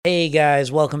Hey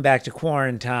guys, welcome back to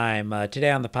Quarantine.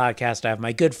 Today on the podcast, I have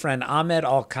my good friend Ahmed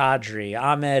Al Qadri.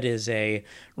 Ahmed is a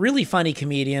really funny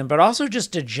comedian, but also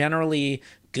just a generally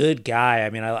good guy.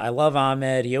 I mean, I love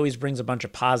Ahmed. He always brings a bunch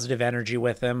of positive energy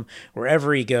with him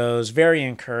wherever he goes. Very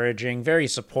encouraging, very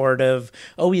supportive.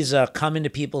 Always coming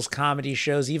to people's comedy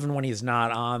shows, even when he's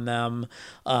not on them.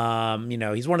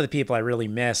 He's one of the people I really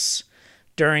miss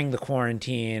during the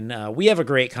quarantine. We have a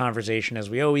great conversation, as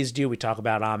we always do. We talk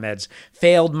about Ahmed's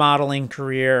failed modeling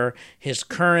career, his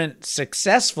current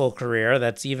successful career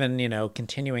that's even,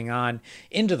 continuing on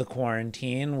into the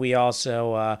quarantine. I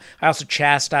also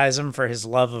chastise him for his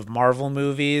love of Marvel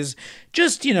movies.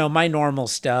 Just, my normal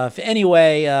stuff.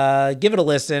 Anyway, give it a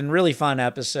listen. Really fun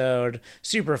episode.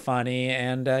 Super funny.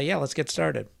 And yeah, let's get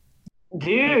started.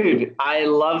 Dude, I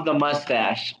love the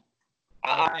mustache.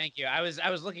 Oh, thank you. I was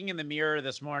looking in the mirror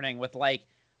this morning with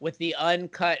the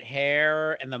uncut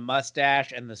hair and the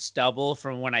mustache and the stubble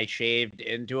from when I shaved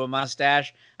into a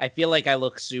mustache. I feel like I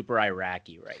look super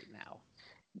Iraqi right now.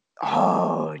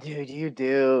 Oh, dude, you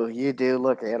do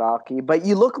look Iraqi, but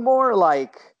you look more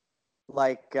like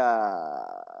like Afghani,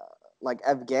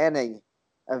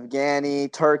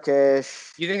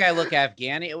 Turkish. You think I look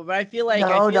Afghani? But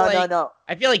No.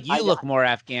 I feel like you I look more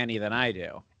Afghani than I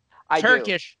do. I do.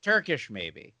 Turkish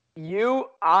maybe. You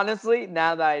honestly,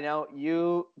 now that I know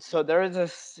you, so there is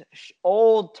this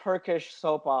old Turkish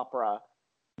soap opera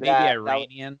Maybe that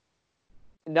Iranian.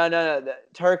 no,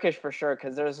 Turkish for sure,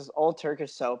 because there's this old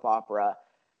Turkish soap opera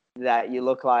that you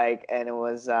look like, and it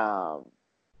was called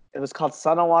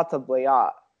Sanawat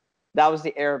Bayat. That was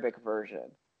the Arabic version.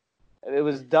 It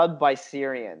was dubbed by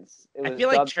Syrians. It I was feel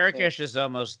like dubbed Turkish is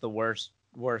almost the worst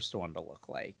one to look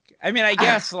like. I mean, I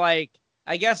guess like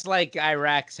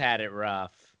Iraq's had it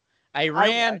rough. I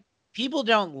Iran, people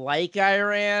don't like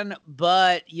Iran,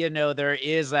 but there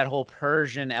is that whole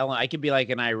Persian element. I could be like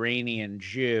an Iranian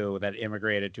Jew that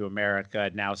immigrated to America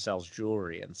and now sells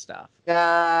jewelry and stuff.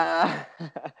 uh,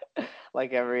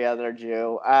 like every other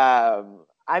Jew.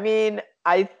 I mean,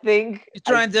 You're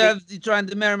trying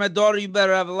to marry my daughter, you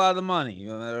better have a lot of money. You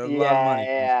better have a lot of money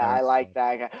for this yeah, I person. like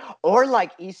that guy. Or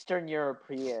like Eastern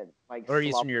European, like Or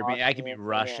Eastern European. I could be Slovakian.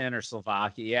 Yeah. Russian or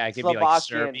Slovakian. Yeah, I could be like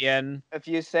Slovakian. Serbian. If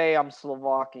you say I'm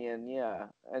Slovakian, yeah,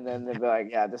 and then they'll be like,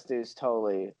 yeah, this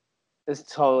totally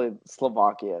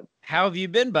Slovakian. How have you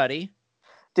been, buddy?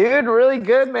 Dude, really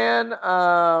good, man.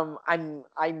 I'm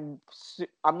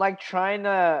like trying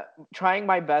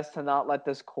my best to not let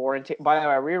this quarantine. By the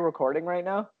way, are we recording right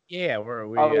now? Yeah, Oh,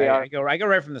 we are. I go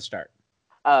right from the start.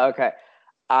 Oh, okay.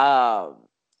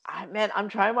 Man, I'm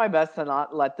trying my best to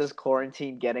not let this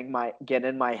quarantine get in my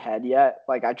head yet.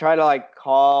 Like I try to like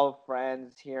call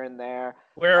friends here and there.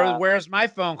 Where's my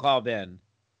phone call been?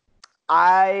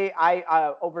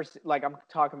 I over like I'm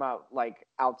talking about like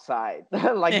outside,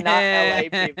 like not LA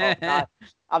people. Not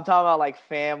I'm talking about like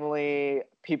family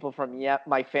people from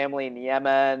my family in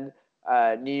Yemen,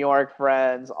 New York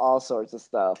friends, all sorts of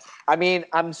stuff. I mean,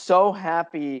 I'm so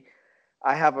happy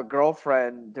I have a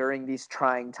girlfriend during these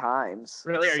trying times.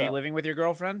 Really? Are you So living with your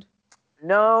girlfriend?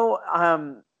 no,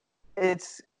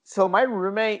 it's so my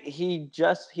roommate. He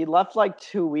left like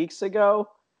 2 weeks ago,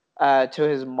 to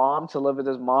his mom to live with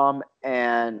his mom,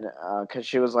 and because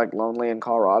she was like lonely in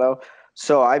Colorado.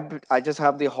 So I just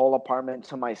have the whole apartment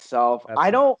to myself. That's I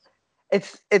nice. don't.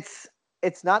 It's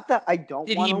it's not that I don't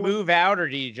Did want he to live. move out or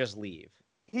did he just leave?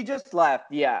 He just left.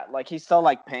 Yeah, like he's still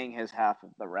like paying his half of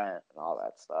the rent and all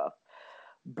that stuff.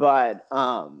 But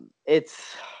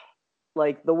it's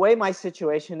like the way my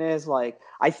situation is, like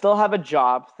I still have a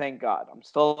job, thank God. I'm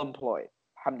still employed.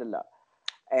 Alhamdulillah.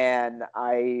 And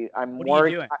I'm What are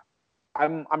you work doing?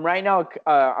 I'm right now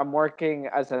I'm working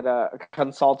as a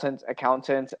consultant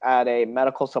accountant at a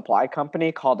medical supply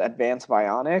company called Advanced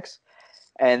Bionics,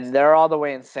 and they're all the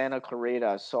way in Santa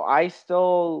Clarita. So I'm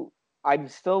still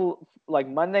like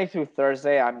Monday through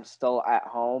Thursday I'm still at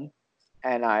home,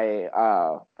 and I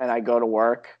go to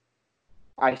work.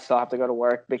 I still have to go to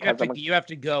work because You have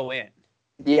to go in.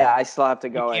 yeah, I still have to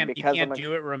go in You because can't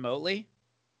do it remotely?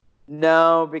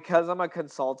 no, because I'm a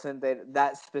consultant.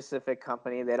 That specific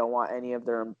company, they don't want any of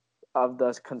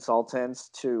those consultants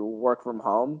to work from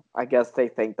home. I guess they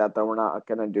think that they're not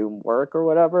going to do work or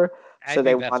whatever. I So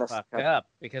they think that's want fucked to. up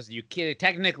because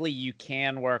technically you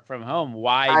can work from home.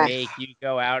 Why I, make you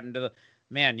go out into the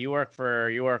man, you work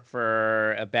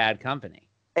for a bad company.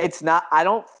 it's not. I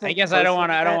don't I think guess personally,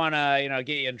 I don't man. want to,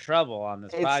 get you in trouble on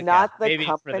this It's podcast. not the Maybe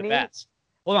it's for the company. best.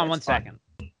 Hold on It's one fine. second.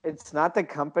 It's not the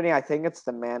company. I think it's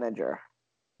the manager.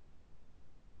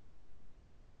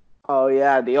 Oh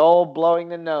yeah, the old blowing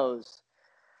the nose.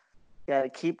 Got to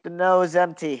keep the nose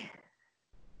empty.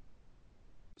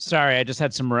 Sorry, I just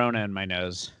had some Rona in my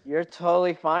nose. You're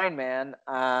totally fine, man.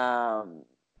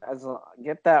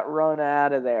 Get that Rona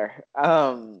out of there.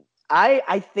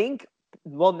 I think.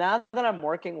 Well, now that I'm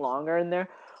working longer in there,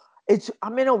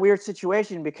 I'm in a weird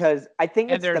situation because I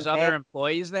think And it's there's other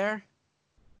employees there?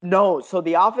 No, so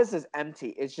the office is empty.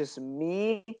 It's just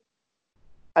me,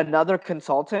 another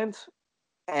consultant,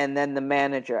 and then the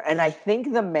manager. And I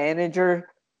think the manager,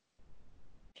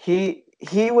 he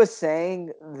was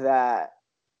saying that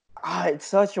it's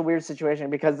such a weird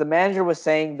situation because the manager was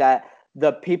saying that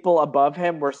the people above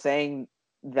him were saying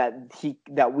that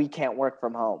we can't work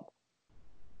from home.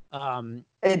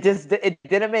 It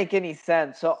didn't make any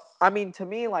sense. So I mean, to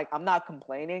me, like, I'm not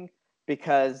complaining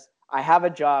because I have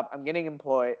a job. I'm getting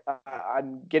employed.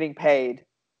 I'm getting paid,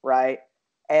 right?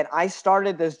 And I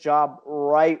started this job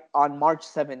right on March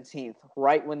 17th,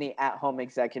 right when the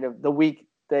the week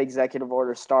the executive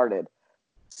order started.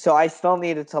 So I still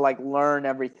needed to like learn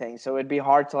everything. So it'd be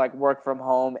hard to like work from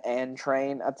home and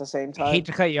train at the same I hate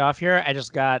time. to cut you off here. I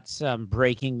just got some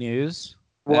breaking news.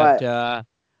 What?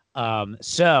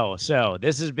 So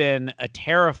this has been a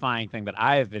terrifying thing that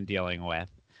I have been dealing with.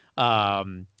 I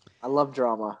love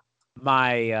drama.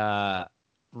 My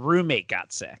roommate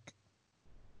got sick.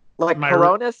 Like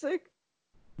corona sick?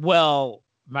 Well,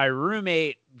 my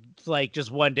roommate, like, just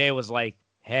one day was like,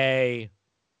 "Hey,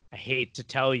 I hate to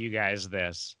tell you guys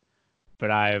this,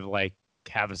 but I've like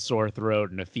have a sore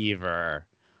throat and a fever.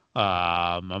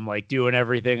 I'm like doing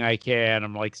everything I can.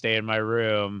 I'm like staying in my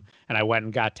room, and I went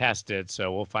and got tested,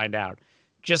 so we'll find out."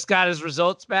 Just got his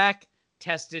results back.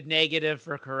 Tested negative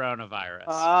for coronavirus.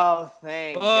 Oh,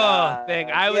 thank God.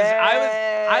 I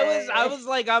was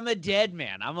like, I'm a dead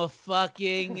man. I'm a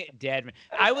fucking dead man.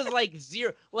 I was like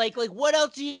zero. Like what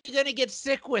else are you gonna get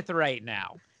sick with right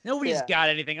now? Nobody's got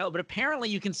anything else, but apparently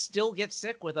you can still get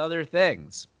sick with other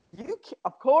things.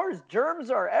 Of course,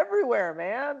 germs are everywhere,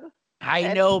 man.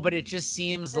 I know, but it just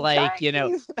seems like,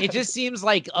 it just seems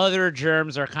like other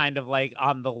germs are kind of like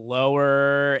on the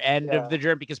lower end of the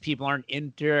germ because people aren't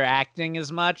interacting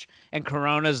as much, and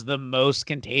corona's the most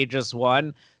contagious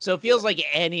one. So it feels like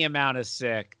any amount of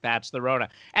sick, that's the Rona.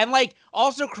 And like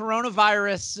also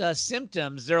coronavirus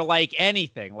symptoms, they're like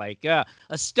anything, like a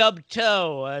stubbed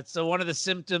toe. It's one of the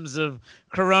symptoms of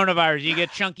coronavirus. You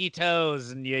get chunky toes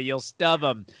and you'll stub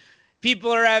them.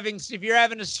 People are if you're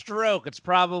having a stroke, it's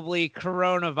probably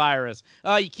coronavirus.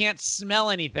 Oh, you can't smell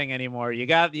anything anymore. You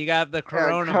got the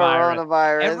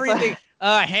coronavirus. Everything,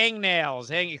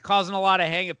 hangnails, causing a lot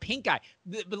of pink eye.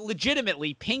 But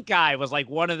legitimately, pink eye was like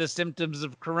one of the symptoms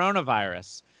of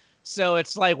coronavirus. So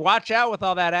it's like, watch out with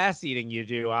all that ass eating you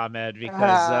do, Ahmed,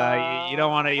 because you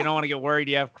don't want to get worried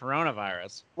you have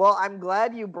coronavirus. Well, I'm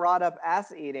glad you brought up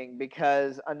ass eating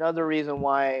because another reason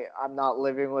why I'm not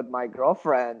living with my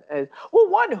girlfriend is, well,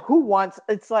 one, who wants?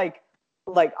 It's like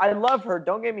I love her.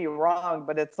 Don't get me wrong,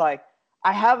 but it's like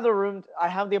I have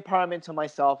the apartment to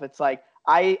myself. It's like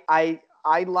I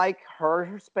like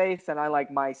her space and I like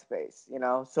my space,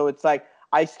 So it's like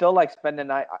I still like spend the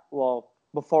night. Well,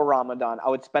 before Ramadan, I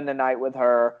would spend the night with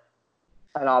her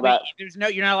and all that.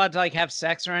 You're not allowed to like have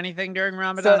sex or anything during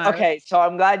Ramadan. So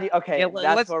I'm glad you. Okay, yeah,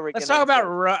 let's talk about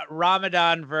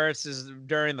Ramadan versus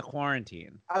during the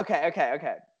quarantine. Okay.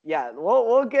 Yeah,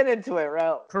 we'll get into it,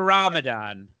 right? For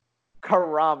Ramadan,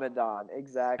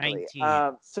 exactly.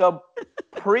 19.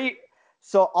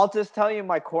 So I'll just tell you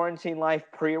my quarantine life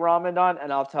pre-Ramadan,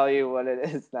 and I'll tell you what it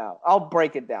is now. I'll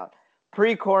break it down.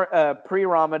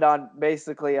 Pre-Ramadan,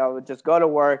 basically, I would just go to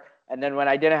work, and then when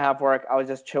I didn't have work, I would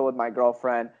just chill with my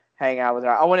girlfriend, hang out with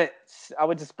her. I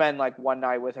would just spend like one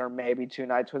night with her, maybe 2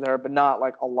 nights with her, but not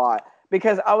like a lot,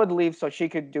 because I would leave so she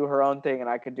could do her own thing and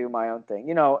I could do my own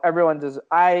thing. Everyone does.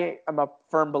 I am a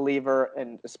firm believer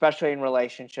in, especially in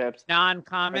relationships.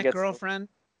 Non-comic girlfriend.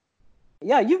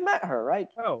 Yeah, you've met her, right?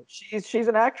 Oh, she's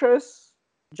an actress,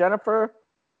 Jennifer.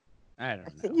 I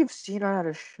think you've seen her at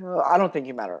a show. I don't think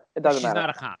you met her. It doesn't matter. She's not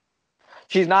a comic.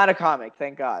 She's not a comic,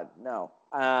 thank God. No.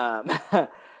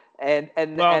 And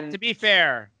to be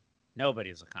fair,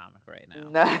 nobody's a comic right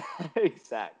now.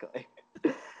 Exactly.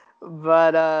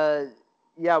 But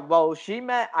yeah, well, she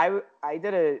met.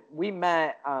 We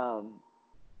met.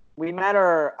 We met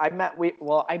her. I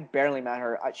barely met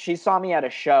her. She saw me at a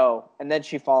show, and then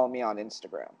she followed me on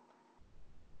Instagram.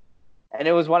 And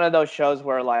it was one of those shows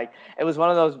where, like, it was one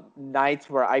of those nights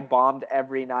where I bombed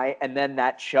every night, and then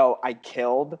that show I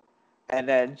killed, and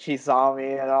then she saw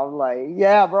me, and I'm like,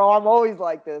 yeah, bro, I'm always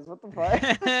like this. What the fuck?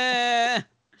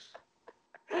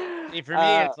 See, for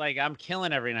me, it's like I'm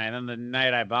killing every night, and then the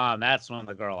night I bomb, that's when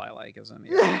the girl I like is in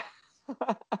the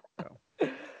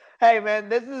Hey man,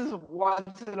 this is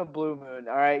once in a blue moon.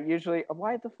 All right. Usually,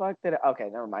 why the fuck did it? Okay,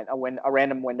 never mind. A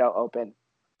random window open.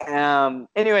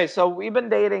 Anyway, so we've been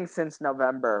dating since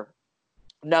November.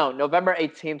 No, November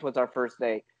 18th was our first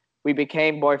date. We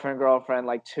became boyfriend girlfriend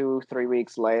like 2-3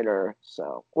 weeks later.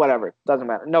 So whatever, doesn't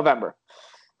matter. November.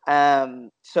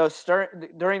 So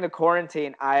during the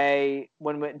quarantine,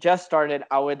 when it just started,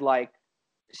 I would like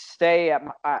stay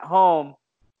at home,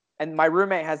 and my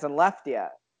roommate hasn't left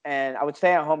yet. And I would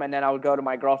stay at home, and then I would go to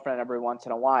my girlfriend every once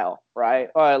in a while, right?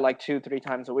 Or like 2-3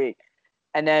 times a week.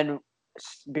 And then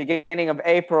beginning of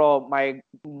April, my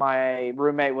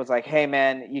roommate was like, "Hey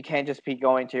man, you can't just be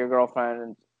going to your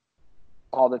girlfriend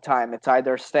all the time. It's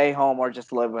either stay home or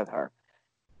just live with her."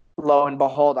 Lo and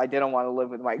behold, I didn't want to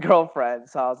live with my girlfriend,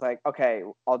 so I was like, "Okay,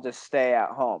 I'll just stay at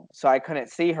home." So I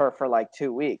couldn't see her for like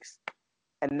 2 weeks,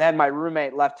 and then my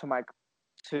roommate left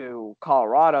to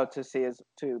Colorado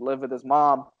to live with his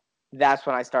mom. That's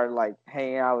when I started like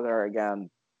hanging out with her again.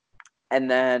 And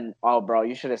then, oh, bro,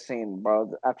 you should have seen,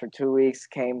 bro. After 2 weeks,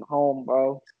 came home,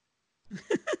 bro.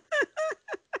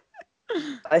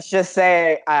 Let's just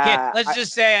say, Let's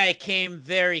just say I came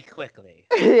very quickly.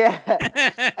 yeah,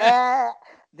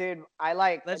 dude.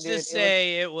 Let's Dude, just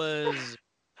say it was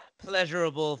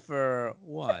pleasurable for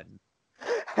one.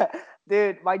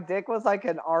 Dude, my dick was like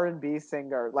an R&B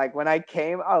singer. Like when I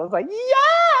came, I was like,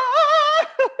 yeah.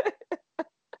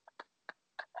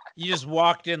 You just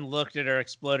walked in, looked at her,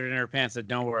 exploded in her pants, said,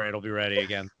 "Don't worry, it'll be ready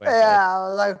again." Yeah, I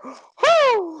was like,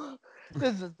 whoo,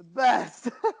 this is the best.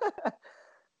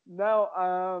 No,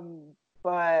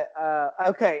 but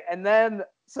okay, and then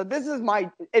so this is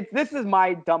my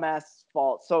dumbass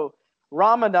fault. So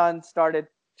Ramadan started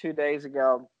 2 days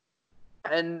ago,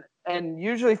 and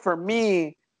usually for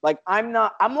me, like I'm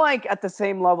like at the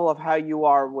same level of how you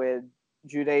are with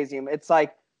Judaism. It's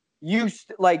like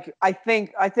like I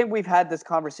think we've had this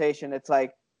conversation. It's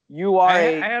like you are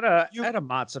I had a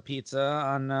matzah pizza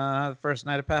on the first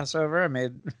night of Passover. I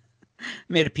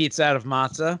made a pizza out of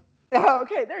matzah.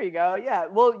 Okay, there you go. Yeah.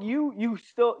 Well, you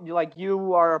still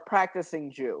you are a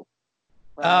practicing Jew.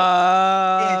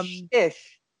 Right?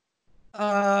 Ish.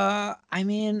 I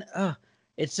mean,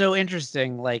 it's so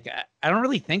interesting. Like, I don't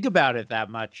really think about it that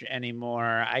much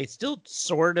anymore. I still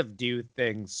sort of do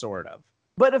things, sort of.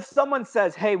 But if someone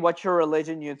says, "Hey, what's your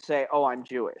religion?" you'd say, "Oh, I'm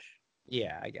Jewish."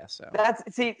 Yeah, I guess so.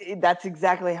 That's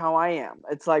exactly how I am.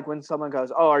 It's like when someone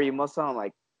goes, "Oh, are you Muslim?" I'm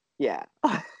like, "Yeah."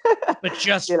 But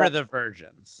just You for know? the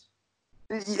virgins.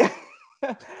 Yeah.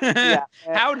 Yeah.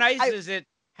 How nice is it?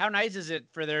 How nice is it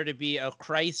for there to be a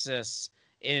crisis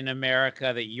in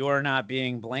America that you're not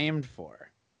being blamed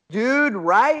for? Dude,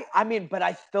 right? I mean, but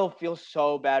I still feel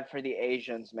so bad for the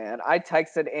Asians, man. I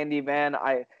texted Andy Van.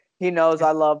 He knows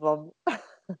I love him.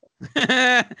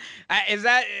 Is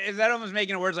that almost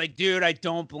making it worse? Like, dude, I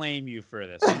don't blame you for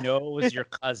this. I know it was your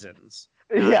cousins.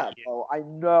 Yeah, bro, I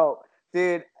know,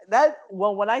 dude.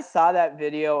 When I saw that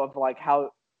video of like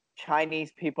how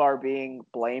Chinese people are being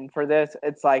blamed for this,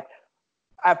 it's like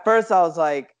at first I was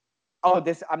like, "Oh,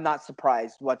 this." I'm not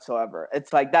surprised whatsoever.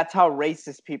 It's like that's how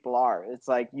racist people are. It's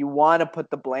like you want to put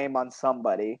the blame on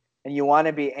somebody and you want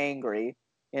to be angry,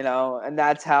 and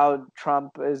that's how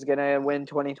Trump is gonna win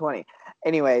 2020.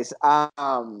 Anyways,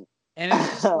 and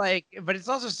it's just like, but it's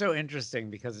also so interesting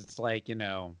because it's like,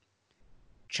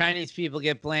 Chinese people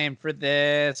get blamed for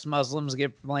this, Muslims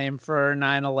get blamed for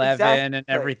 9/11 exactly. and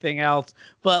everything else.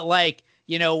 But like,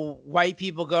 white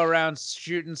people go around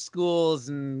shooting schools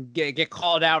and get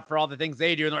called out for all the things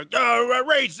they do. And they're like, "Oh,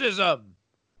 racism.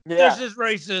 Yeah. This is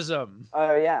racism."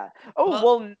 Oh yeah. Oh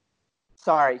well.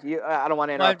 Sorry, I don't want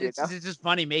to interrupt you. It's just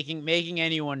funny making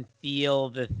anyone feel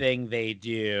the thing they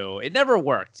do. It never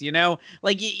works,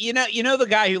 Like the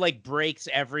guy who like breaks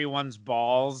everyone's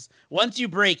balls. Once you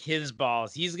break his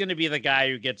balls, he's gonna be the guy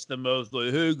who gets the most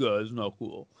like, "Hey guys, not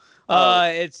cool."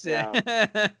 It's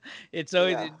it's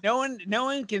always no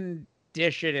one can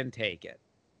dish it and take it.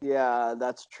 Yeah,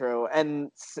 that's true.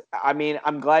 And I mean,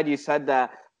 I'm glad you said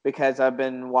that because I've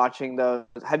been watching those.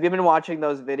 Have you been watching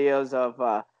those videos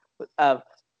of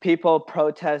people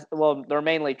protest? Well, they're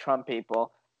mainly Trump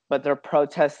people, but they're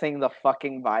protesting the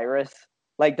fucking virus.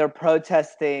 Like they're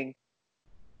protesting,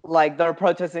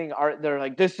 they're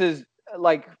like this is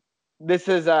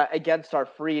against our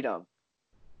freedom.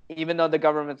 Even though the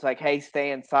government's like, "Hey, stay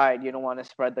inside. You don't want to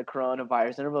spread the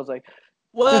coronavirus," and everyone's like,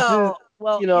 Well,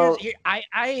 you know, I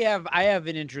have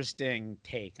an interesting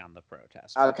take on the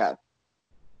protest. okay.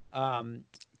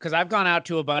 Because I've gone out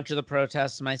to a bunch of the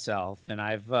protests myself, and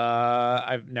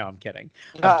no, I'm kidding.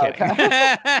 I'm Oh, kidding.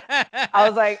 okay. I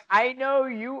was like, I know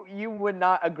you would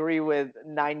not agree with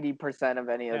 90% of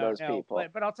any of those people.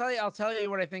 But I'll tell you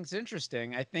what I think's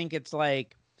interesting. I think it's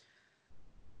like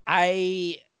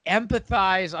I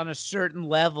empathize on a certain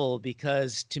level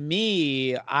because to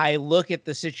me, I look at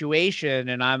the situation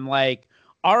and I'm like,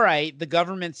 all right, the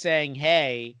government's saying,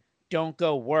 hey, don't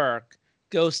go work,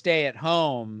 go stay at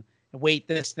home and wait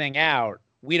this thing out.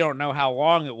 We don't know how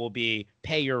long it will be.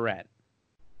 Pay your rent.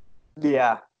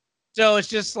 Yeah. So it's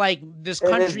just like this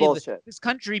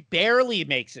country barely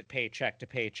makes it paycheck to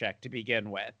paycheck to begin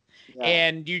with. Yeah.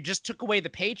 And you just took away the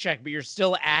paycheck, but you're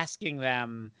still asking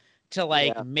them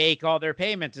to make all their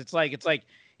payments. It's like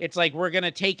we're going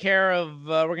to take care of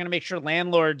we're going to make sure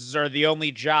landlords are the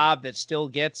only job that still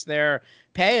gets their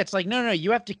pay. It's like no,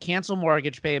 you have to cancel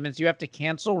mortgage payments, you have to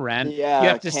cancel rent, you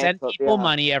have to send people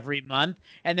money every month,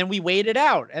 and then we wait it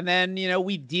out, and then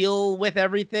we deal with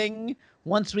everything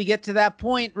once we get to that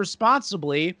point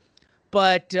responsibly.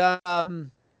 But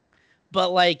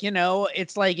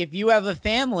it's like if you have a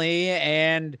family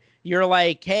and you're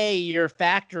like, hey, your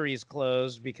factory's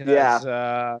closed because we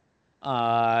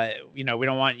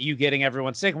don't want you getting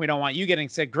everyone sick and we don't want you getting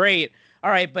sick. Great. All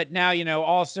right. But now,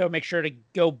 also make sure to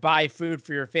go buy food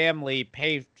for your family,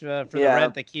 pay for the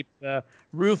rent to keep the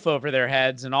roof over their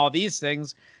heads and all these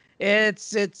things. And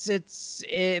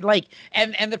the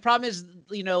problem is,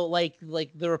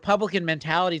 the Republican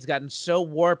mentality's gotten so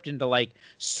warped into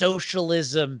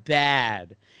socialism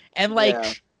bad and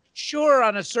sure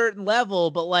on a certain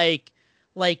level, but like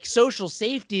social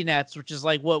safety nets, which is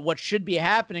like what should be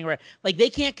happening, right? Like they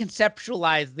can't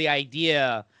conceptualize the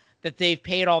idea that they've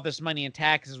paid all this money in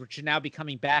taxes, which should now be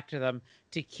coming back to them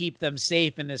to keep them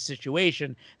safe in this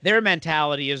situation. Their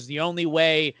mentality is the only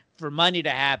way for money to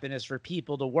happen is for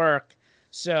people to work.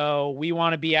 So we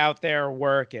want to be out there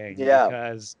working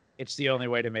because it's the only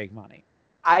way to make money.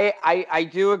 I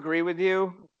do agree with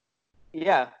you.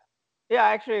 Yeah. Yeah,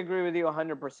 I actually agree with you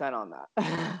 100% on that.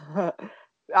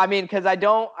 I mean, because I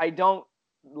don't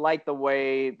like the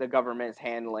way the government is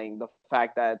handling the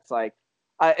fact that it's like,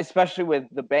 especially with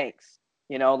the banks,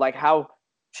 like how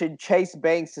Chase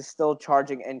Banks is still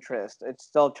charging interest. It's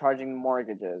still charging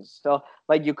mortgages. Still,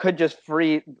 like you could just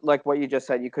like what you just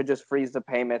said, you could just freeze the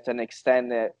payments and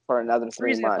extend it for another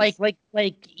 3 months.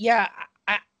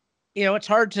 It's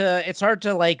hard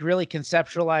to like really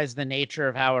conceptualize the nature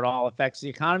of how it all affects the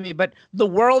economy, but the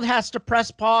world has to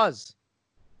press pause.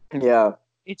 Yeah.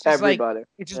 It's just everybody.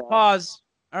 It's just pause.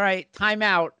 All right, time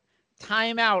out,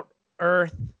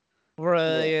 Earth.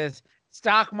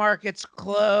 Stock market's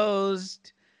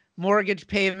closed, mortgage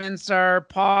payments are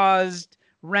paused,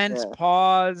 rent's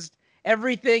paused,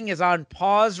 everything is on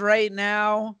pause right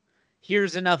now.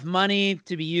 Here's enough money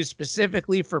to be used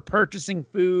specifically for purchasing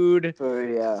food.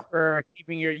 For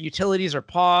keeping your utilities are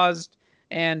paused,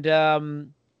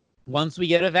 and once we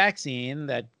get a vaccine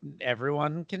that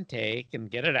everyone can take and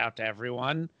get it out to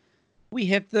everyone, we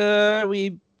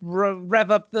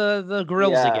rev up the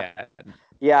grills again.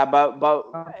 Yeah, but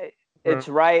it's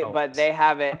right, but they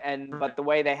have it, but the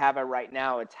way they have it right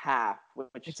now, it's half.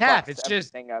 It's half.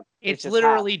 It's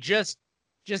literally just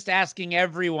asking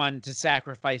everyone to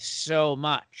sacrifice so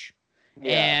much.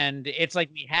 And it's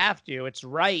like we have to. It's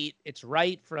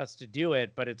right for us to do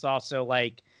it, but it's also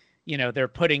like, they're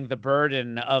putting the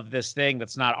burden of this thing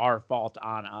that's not our fault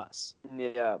on us.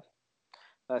 Yeah,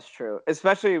 that's true.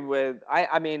 Especially with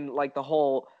I mean, like the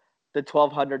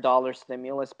 $1,200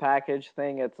 stimulus package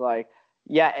thing. It's like,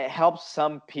 it helps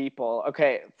some people.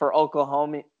 Okay, for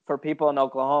people in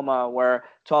Oklahoma, where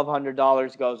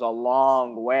 $1,200 goes a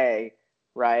long way,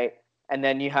 right? And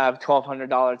then you have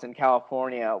 $1,200 in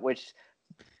California,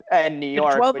 and New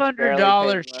York.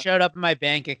 $1,200 showed up in my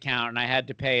bank account, and I had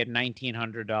to pay a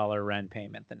 $1,900 rent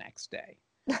payment the next day.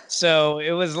 So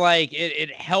it was like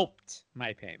it helped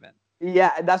my payment.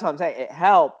 Yeah, that's what I'm saying. It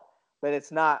helped, but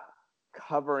it's not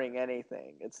covering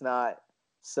anything. It's not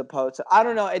supposed to. I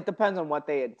don't know. It depends on what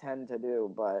they intend to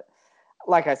do, but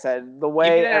like I said, the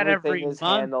way everything is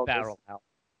handled. That'll help.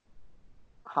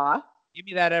 Huh? Give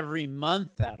me that every month.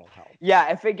 That'll help.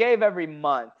 Yeah, if it gave every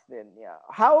month, then yeah.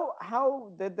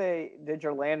 How did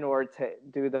your landlord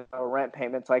do the rent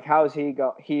payments? Like, how is he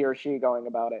or she going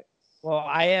about it? Well,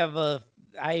 I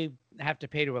have to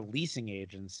pay to a leasing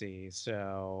agency,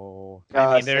 so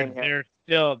I mean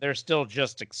they're still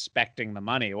just expecting the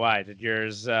money. Why did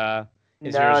yours? No,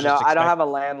 I don't have a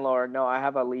landlord. No, I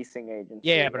have a leasing agency.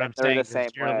 Yeah, but I'm saying the same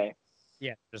way.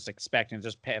 Yeah, just expecting,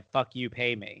 just pay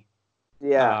me.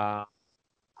 Yeah.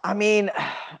 I mean,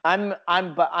 I'm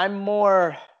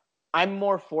more I'm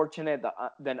more fortunate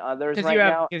than others because right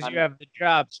now. you have the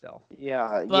job still.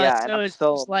 Yeah, But yeah, and so I'm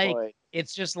still employed.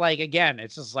 it's just like again,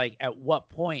 it's just like at what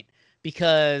point?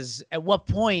 Because at what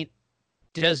point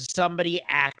does somebody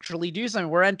actually do something?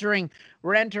 We're entering,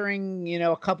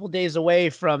 a couple days away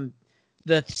from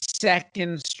the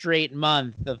second straight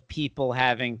month of people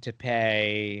having to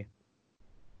pay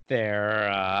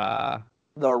their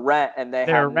the rent, and they have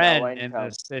no rent in income.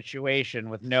 this situation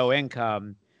with no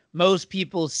income. Most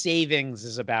people's savings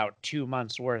is about 2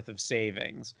 months worth of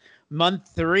savings.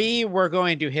 Month 3, we're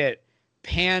going to hit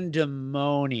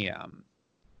pandemonium.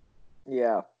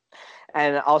 Yeah.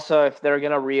 And also, if they're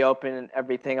gonna reopen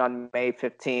everything on May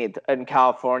 15th in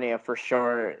California, for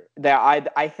sure,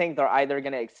 I think they're either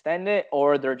gonna extend it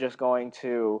or they're just going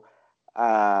to.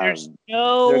 There's They're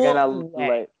gonna no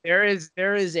way. There is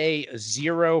a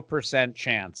 0%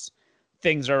 chance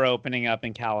things are opening up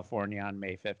in California on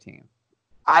May 15th.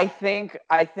 I think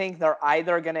they're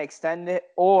either gonna extend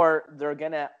it or they're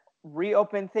gonna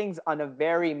reopen things on a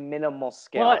very minimal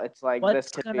scale. It's like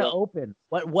what's gonna open?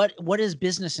 What is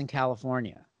business in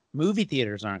California? Movie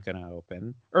theaters aren't gonna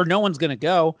open, or no one's gonna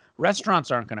go. Restaurants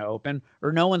aren't gonna open,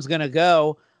 or no one's gonna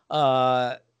go.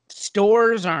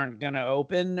 Stores aren't gonna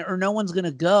open, or no one's gonna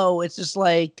go. It's just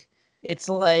like what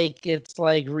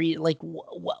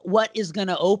is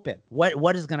gonna open?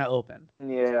 What is gonna open?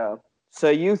 Yeah. So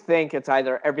you think it's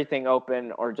either everything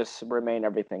open or just remain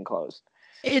everything closed?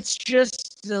 It's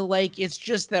just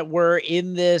that we're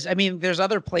in this. I mean, there's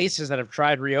other places that have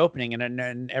tried reopening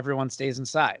and everyone stays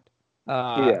inside.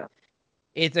 Yeah.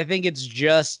 I think it's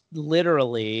just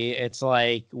literally, it's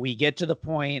like we get to the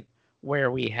point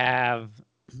where we have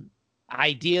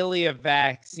ideally a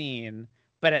vaccine,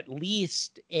 but at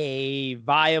least a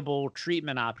viable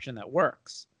treatment option that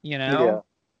works, Yeah.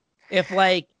 If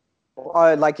like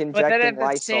injecting but then at the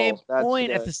Lysol,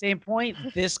 same point,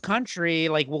 this country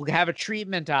will have a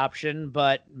treatment option,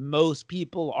 but most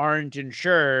people aren't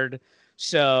insured.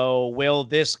 So will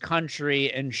this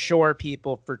country insure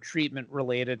people for treatment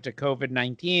related to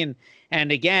COVID-19?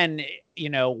 And again,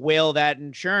 will that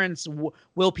insurance,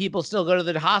 will people still go to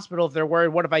the hospital if they're worried,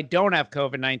 what if I don't have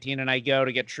COVID-19 and I go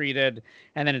to get treated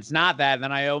and then it's not that, and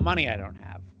then I owe money I don't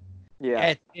have?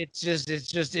 Yeah.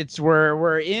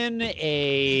 We're in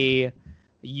a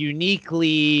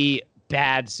uniquely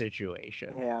bad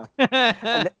situation. Yeah.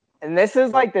 And this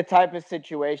is like the type of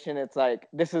situation, it's like,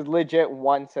 this is legit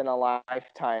once in a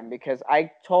lifetime, because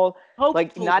I told,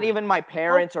 not even my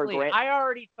parents or I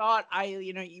already thought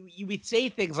you would say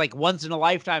things like once in a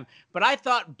lifetime, but I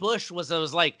thought Bush was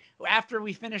like, after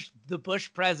we finished the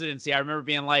Bush presidency, I remember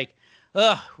being like,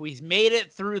 ugh, we made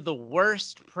it through the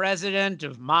worst president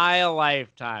of my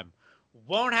lifetime.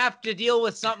 Won't have to deal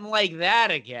with something like that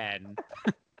again.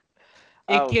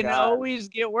 It can always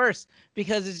get worse,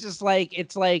 because it's just like,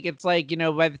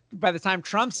 by the time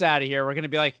Trump's out of here, we're going to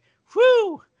be like,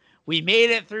 whew, we made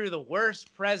it through the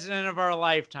worst president of our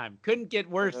lifetime. Couldn't get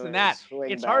worse than that.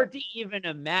 It's hard to even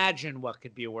imagine what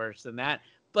could be worse than that,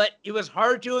 but it was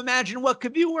hard to imagine what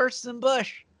could be worse than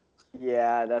Bush.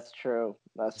 Yeah, that's true.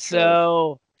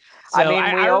 So I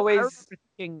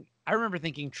mean, I remember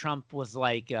thinking Trump was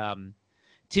like,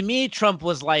 to me, Trump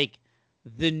was like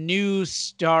the new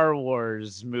Star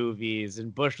Wars movies,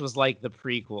 and Bush was like the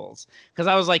prequels. Because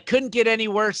I was like, couldn't get any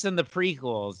worse than the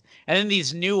prequels. And then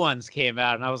these new ones came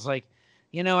out, and I was like,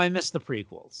 I miss the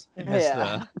prequels. I miss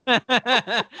the.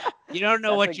 You don't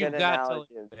know what you've got till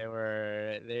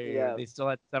they still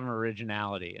had some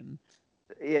originality. And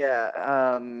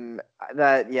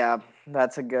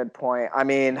that's a good point. I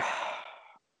mean,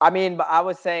 but I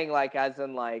was saying, like, as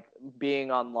in, like,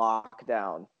 being on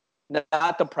lockdown,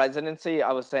 not the presidency.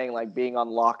 I was saying, like, being on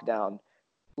lockdown,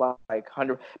 like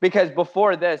 100. Because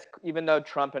before this, even though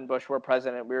Trump and Bush were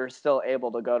president, we were still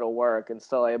able to go to work and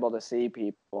still able to see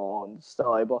people and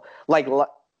still able,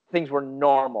 things were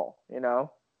normal, ish.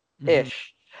 Mm-hmm.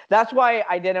 That's why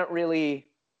I didn't really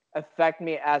affect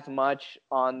me as much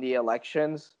on the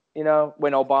elections,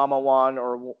 when Obama won,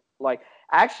 or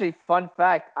actually, fun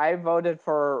fact, I voted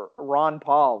for Ron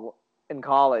Paul in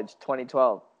college,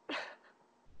 2012.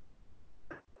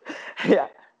 Yeah.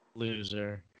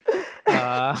 Loser.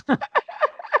 I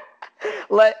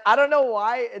don't know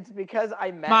why. It's because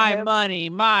I met my him. Money,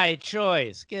 my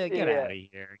choice. Get out of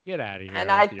here. Get out of here.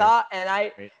 And I thought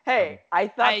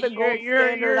the gold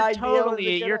standard idea was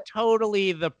you're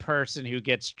totally the person who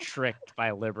gets tricked by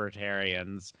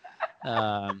libertarians.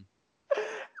 I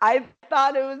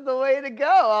thought it was the way to go.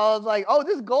 I was like, oh,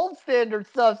 this gold standard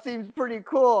stuff seems pretty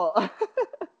cool.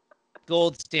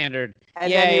 Gold standard.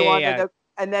 And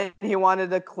and then he wanted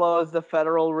to close the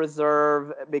Federal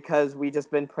Reserve because we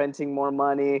just been printing more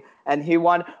money, and he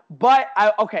won. But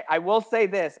I will say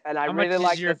this, and I How really much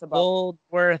like is your this about. gold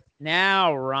worth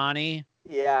now, Ronnie?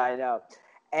 Yeah, I know,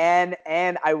 and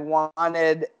I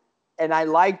wanted, and I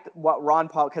liked what Ron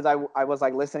Paul, because I was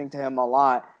like listening to him a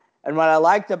lot, and what I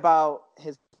liked about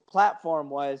his platform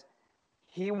was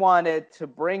he wanted to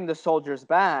bring the soldiers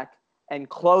back and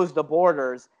close the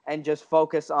borders and just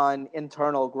focus on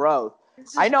internal growth.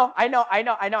 I know This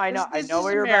what is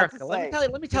you're about to America. Let me say. tell you.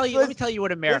 Let me tell This you. Let me was tell you what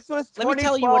this America. was Let me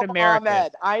tell you what 2012 America is.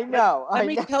 Ahmed. I Let, know. let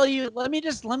me tell you. Let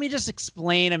me just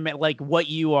explain like what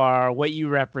you are, what you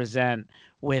represent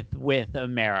with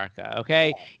America.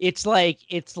 Okay, it's like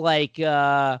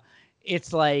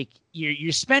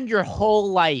you spend your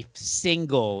whole life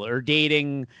single or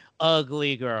dating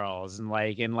ugly girls and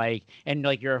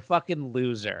you're a fucking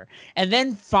loser, and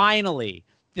then finally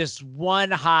this one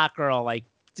hot girl like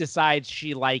decides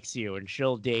she likes you and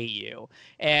she'll date you.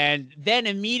 And then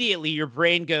immediately your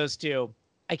brain goes to,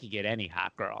 I could get any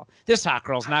hot girl. This hot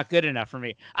girl's not good enough for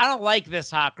me. I don't like this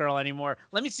hot girl anymore.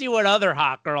 Let me see what other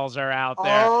hot girls are out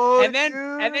there. Oh, and then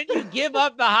you give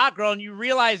up the hot girl and you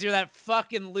realize you're that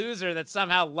fucking loser that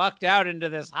somehow lucked out into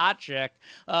this hot chick.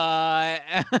 That's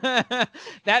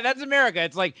America.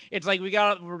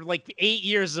 We're like 8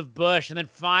 years of Bush, and then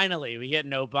finally we get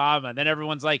an Obama. And then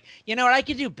everyone's like, you know what? I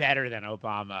could do better than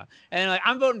Obama. And like,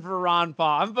 I'm voting for Ron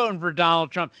Paul. I'm voting for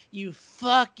Donald Trump. You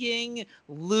fucking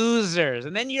losers.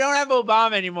 And then you don't have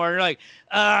Obama anymore. You're like,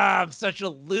 I'm such a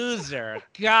loser.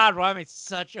 God, why am I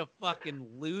such a fucking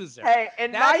loser? Hey,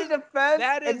 in my defense,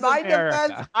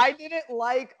 America. I didn't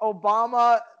like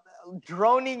Obama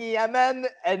droning Yemen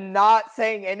and not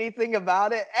saying anything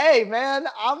about it. Hey, man,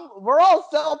 we're all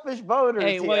selfish voters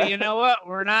Hey, well, here. you know what?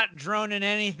 We're not droning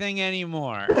anything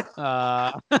anymore.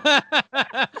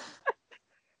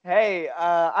 Hey,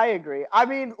 I agree. I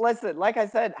mean, listen, like I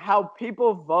said, how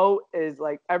people vote is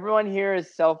like everyone here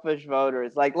is selfish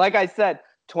voters. Like I said,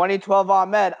 2012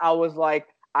 Ahmed, I was like,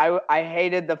 I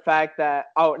hated the fact that,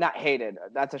 oh, not hated,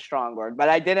 that's a strong word, but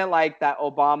I didn't like that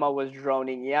Obama was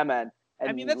droning Yemen,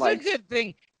 I mean, and that's a good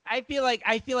thing. I feel like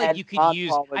and you could Ron use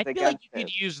Paul was against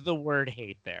it. the word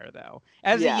hate there though.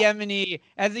 Yeah.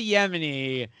 As a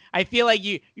Yemeni, I feel like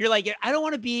you're like, I don't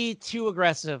want to be too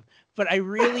aggressive, but I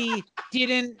really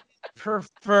didn't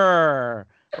prefer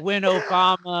when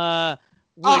Obama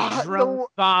would drone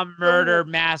bomb murder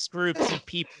mass groups of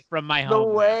people from my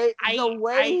homeland. The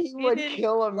way he would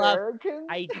kill love Americans.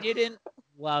 I didn't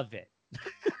love it.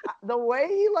 The way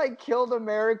he like killed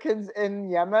Americans in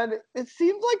Yemen, it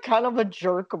seems like kind of a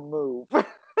jerk move.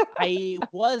 I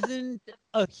wasn't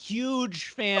a huge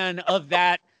fan of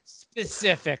that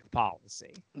specific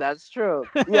policy. That's true.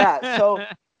 Yeah. So,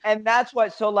 and that's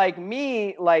what, so like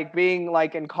me, like being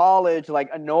like in college, like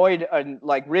annoyed and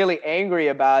like really angry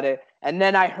about it. And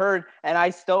then I heard, and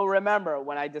I still remember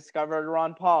when I discovered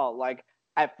Ron Paul, like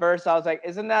at first I was like,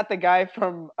 isn't that the guy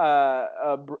from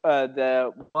what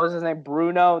was his name?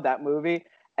 Bruno, that movie?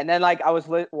 And then like I was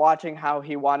watching how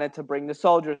he wanted to bring the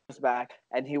soldiers back,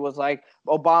 and he was like,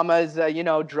 Obama's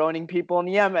droning people in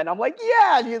Yemen. I'm like,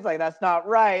 yeah. And he's like, that's not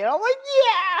right. And I'm like,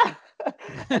 yeah.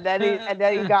 and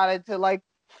then he got into like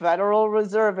Federal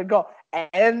Reserve and go,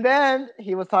 and then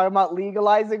he was talking about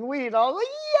legalizing weed. I was like,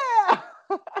 yeah.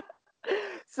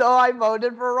 So I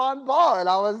voted for Ron Paul, and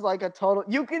I was like a total.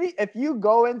 You could, if you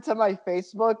go into my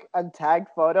Facebook and tag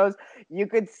photos, you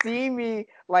could see me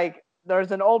like.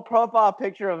 There's an old profile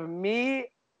picture of me,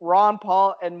 Ron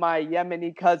Paul, and my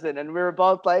Yemeni cousin, and we were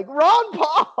both like, Ron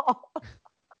Paul.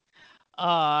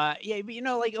 Yeah,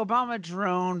 but like Obama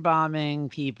drone bombing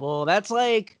people. That's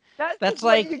like That's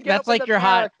what you get with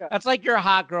America. That's like your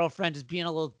hot girlfriend is being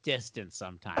a little distant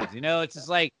sometimes. It's just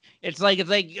like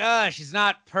she's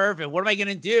not perfect. What am I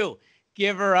gonna do?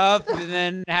 Give her up and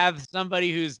then have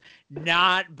somebody who's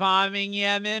not bombing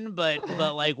Yemen, but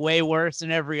like way worse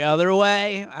in every other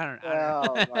way. I don't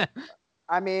know.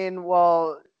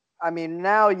 I mean,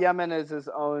 now Yemen is his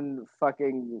own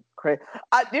fucking crazy.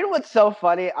 You know what's so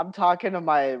funny? I'm talking to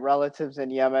my relatives in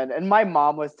Yemen, and my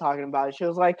mom was talking about it. She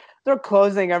was like, they're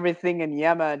closing everything in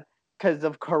Yemen because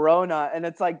of Corona. And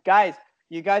it's like, guys,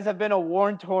 you guys have been a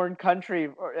war-torn country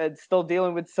and still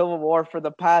dealing with civil war for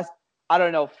the past, I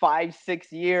don't know,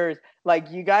 5-6 years.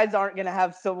 Like, you guys aren't going to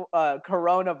have some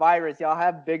coronavirus. Y'all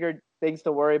have bigger things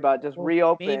to worry about. Just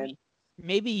reopen.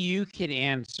 Maybe you could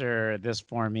answer this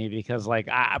for me, because like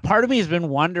part of me has been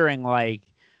wondering like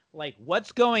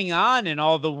what's going on in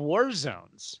all the war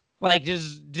zones. Like,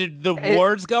 did the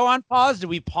wars go on pause? Did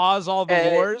we pause all the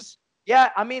wars? Yeah,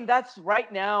 I mean that's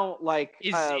right now. Like,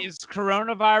 Is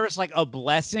coronavirus like a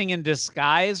blessing in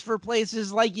disguise for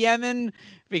places like Yemen?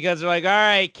 Because they're like, all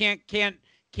right,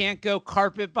 can't go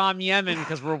carpet bomb Yemen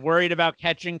because we're worried about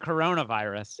catching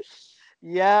coronavirus.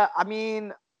 yeah, I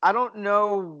mean, I don't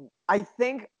know. I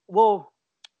think, well,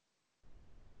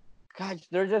 gosh,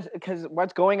 they're just because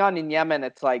what's going on in Yemen,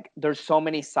 it's like there's so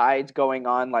many sides going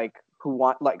on, like who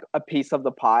want like a piece of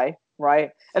the pie,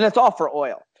 right? And it's all for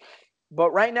oil.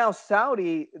 But right now,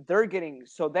 Saudi, they're getting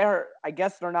so they're I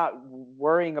guess they're not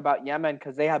worrying about Yemen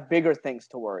because they have bigger things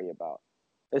to worry about,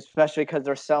 especially because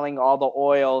they're selling all the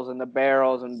oils and the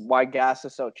barrels and why gas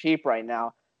is so cheap right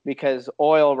now. Because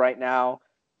oil right now,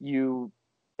 you,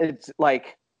 it's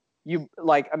like you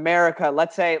like America.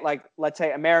 Let's say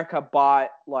America bought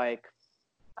like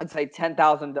I'd say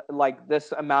 10,000 like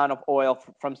this amount of oil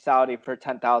from Saudi for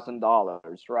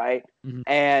 $10,000, right? Mhm.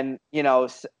 And you know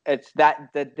it's that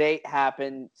the date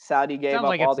happened. Saudi gave Sounds up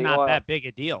like all it's the not oil. that big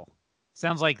a deal.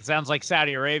 Sounds like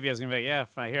Saudi Arabia is gonna be like, yeah,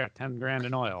 fine, here, 10 grand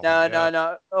in oil. No, Yeah. no,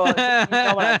 no. Oh, you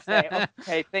know what I'm saying?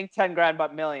 Okay, think 10 grand,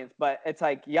 but millions. But it's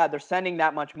like, yeah, they're sending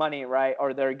that much money, right?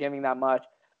 Or they're giving that much.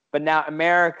 But now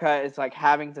America is like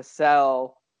having to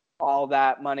sell all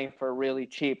that money for really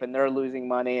cheap, and they're losing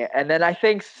money. And then I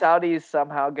think Saudi is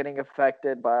somehow getting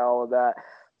affected by all of that.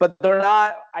 But they're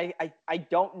not. I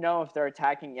don't know if they're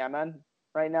attacking Yemen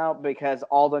right now because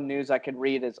all the news I could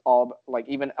read is all like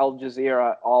even Al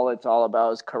Jazeera. All it's all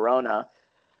about is Corona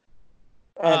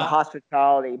and Uh,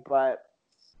 hospitality. But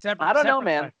I separate don't know, separate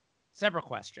man. que- separate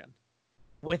question.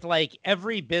 With like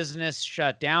every business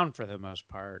shut down for the most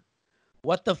part,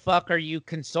 what the fuck are you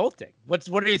consulting? What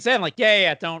are you saying? Like,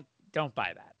 yeah, don't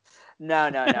buy that. No,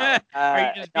 no, no. Are you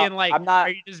just No, being like, I'm not.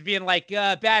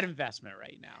 bad investment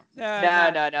right now? No,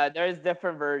 Not. no, no. There's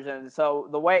different versions. So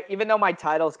the way, even though my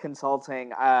title is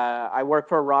consulting, I work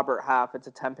for Robert Half. It's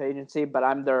a temp agency, but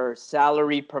I'm their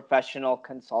salary professional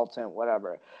consultant,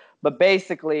 whatever. But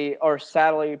basically, or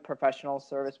salary professional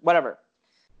service, whatever.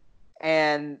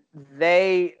 And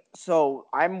so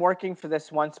I'm working for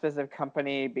this one specific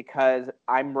company because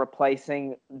I'm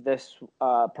replacing this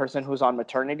person who's on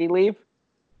maternity leave.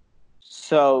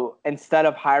 So instead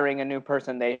of hiring a new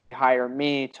person, they hire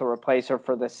me to replace her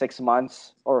for the 6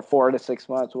 months or 4 to 6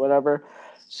 months, whatever.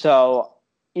 So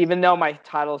even though my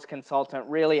title is consultant,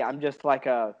 really I'm just like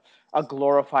a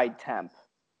glorified temp.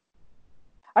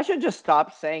 I should just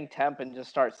stop saying temp and just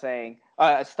stop saying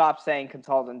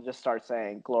consultant and just start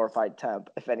saying glorified temp,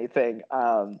 if anything.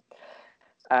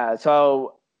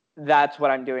 So that's what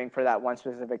I'm doing for that one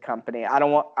specific company. I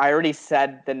already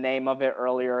said the name of it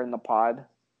earlier in the pod.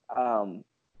 Um,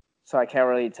 so I can't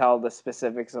really tell the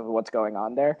specifics of what's going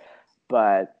on there.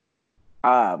 But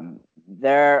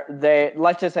they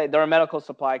let's just say they're a medical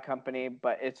supply company,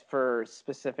 but it's for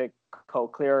specific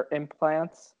cochlear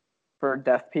implants for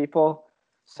deaf people.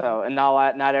 So and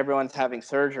not everyone's having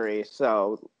surgery.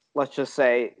 So let's just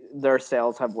say their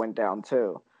sales have went down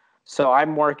too. So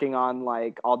I'm working on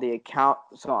like all the account.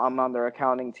 So I'm on their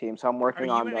accounting team. So I'm Are working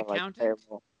you on an the like accountant?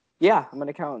 payroll. Yeah, I'm an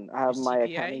accountant. I Your have my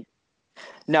CPA? accounting.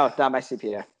 No, it's not my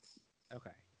CPA. Okay.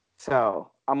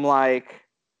 So I'm like,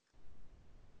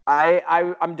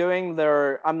 I'm doing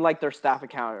I'm like their staff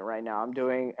accountant right now. I'm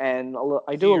doing and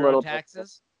I Do do a your own little bit.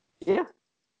 taxes? Yeah.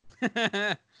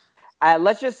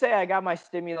 Let's just say I got my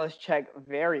stimulus check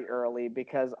very early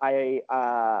because I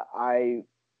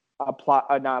apply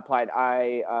not applied.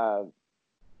 I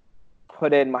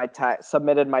put in my tax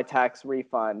submitted my tax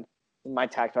refund. My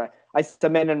tax I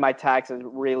submitted my taxes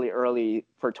really early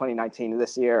for 2019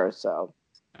 this year. So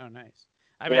Oh, nice.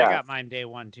 I mean, I yeah. got mine day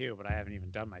one too, but I haven't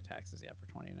even done my taxes yet for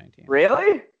 2019.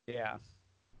 Really? Yeah.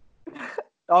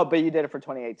 Oh, but you did it for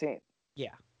 2018. Yeah.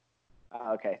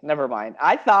 Okay, never mind.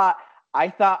 I thought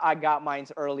I got mine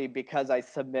early because I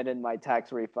submitted my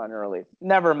tax refund early.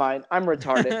 Never mind. I'm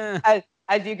retarded.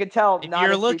 As you can tell, If not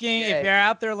you're a looking, if CPA. you're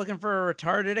out there looking for a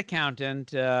retarded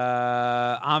accountant,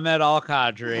 Ahmed Al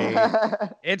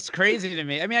Qadri, it's crazy to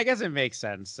me. I mean, I guess it makes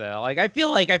sense. Like, I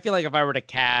feel like if I were to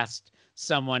cast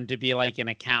someone to be like an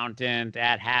accountant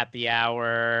at happy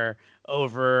hour,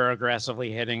 over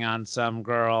aggressively hitting on some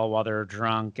girl while they're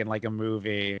drunk in like a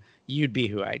movie, you'd be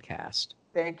who I'd cast.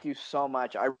 Thank you so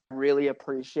much. I really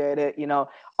appreciate it. You know,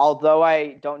 although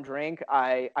I don't drink,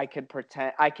 I could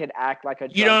pretend I could act like a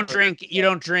You drunk don't person. drink. You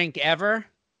don't drink ever.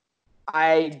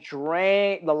 I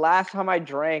drank the last time I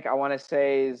drank, I want to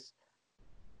say is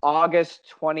August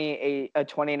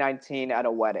 2019 at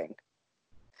a wedding.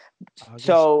 August.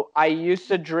 So I used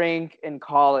to drink in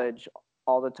college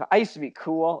all the time. I used to be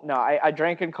cool. No, I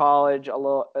drank in college a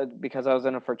little because I was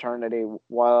in a fraternity.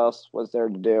 What else was there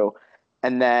to do?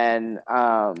 And then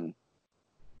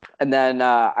And then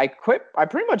I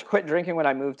pretty much quit drinking when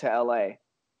I moved to LA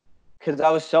because I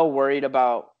was so worried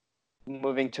about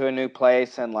moving to a new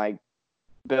place and like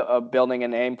building a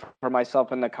name for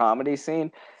myself in the comedy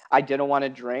scene. I didn't want to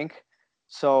drink.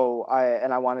 So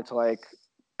I wanted to like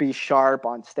be sharp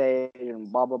on stage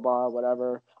and blah, blah, blah,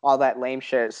 whatever, all that lame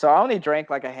shit. So I only drank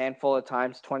like a handful of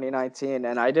times 2019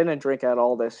 and I didn't drink at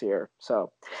all this year.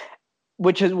 So,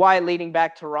 which is why leading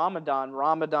back to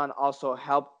Ramadan also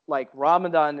helped. Like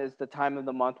Ramadan is the time of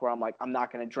the month where I'm like, I'm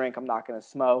not going to drink. I'm not going to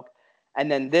smoke. And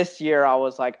then this year I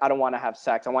was like, I don't want to have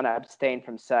sex. I want to abstain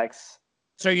from sex.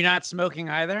 So you're not smoking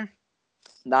either?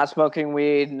 Not smoking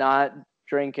weed, not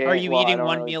drinking. Are you eating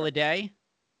one meal a day?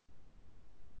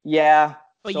 Yeah.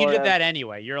 Well, you did that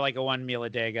anyway. You're like a 1 meal a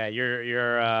day guy. You're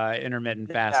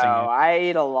intermittent fasting. No, I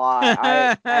eat a lot.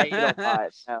 I eat a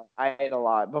lot. No, I ate a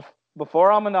lot. Before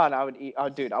Ramadan, I would eat. Oh,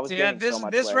 dude, I was getting so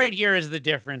much This weight. right here is the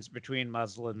difference between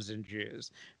Muslims and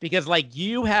Jews, because like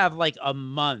you have like a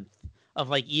month of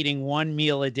like eating 1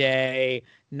 meal a day,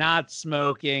 not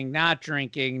smoking, not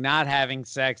drinking, not having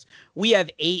sex. We have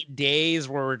 8 days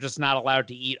where we're just not allowed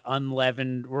to eat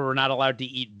unleavened, where we're not allowed to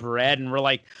eat bread, and we're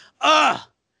like, ugh,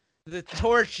 the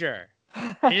torture.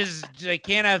 I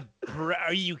can't have.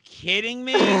 Are you kidding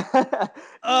me?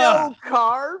 No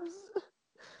carbs.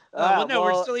 Well, no,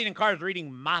 we're still eating carbs. We're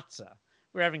eating matzah.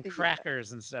 We're having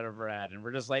crackers instead of bread, and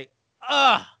we're just like,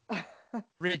 ugh,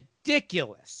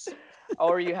 ridiculous.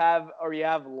 Or you have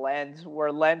Lent, where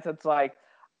Lent it's like,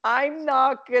 I'm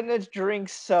not gonna drink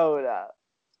soda.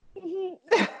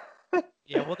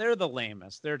 Yeah, well, they're the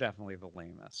lamest. They're definitely the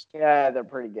lamest. Yeah, they're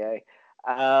pretty gay.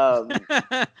 I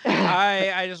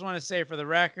just want to say for the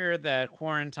record that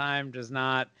Quarantine does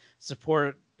not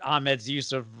support Ahmed's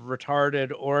use of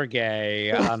retarded or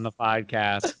gay on the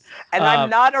podcast. And I'm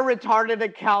not a retarded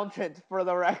accountant, for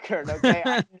the record,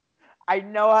 okay? I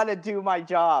know how to do my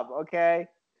job, okay?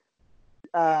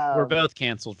 We're both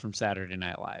canceled from Saturday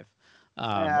Night Live.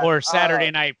 Or Saturday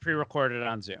night pre-recorded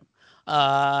on Zoom.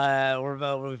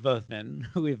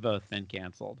 We've both been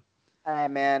canceled. Hey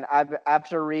man,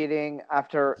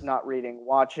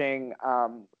 watching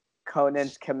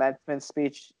Conan's commencement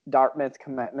speech, Dartmouth's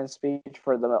commencement speech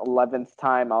for the 11th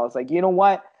time, I was like, you know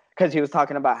what? Because he was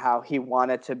talking about how he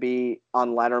wanted to be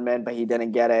on Letterman, but he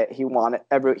didn't get it. He wanted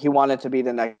to be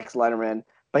the next Letterman,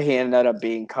 but he ended up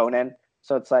being Conan.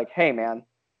 So it's like, hey man,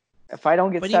 if I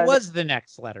don't get, but he was the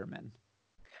next Letterman.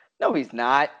 No, he's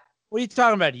not. What are you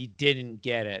talking about? He didn't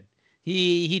get it.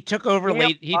 He took over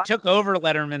late. He took over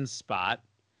Letterman's spot.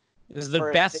 It was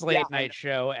the best late night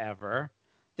show ever.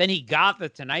 Then he got the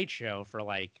Tonight Show for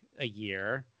like a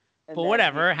year. But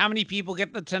whatever. How many people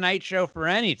get the Tonight Show for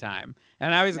any time? And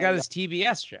now he's got his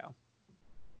TBS show.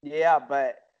 Yeah,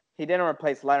 but he didn't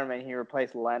replace Letterman. He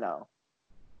replaced Leno.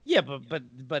 Yeah, but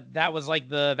that was like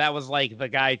the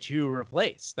guy to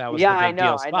replace. That was the big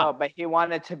deal spot. I know, but he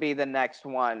wanted to be the next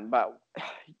one. But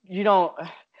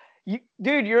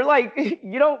dude, you're like,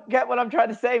 you don't get what I'm trying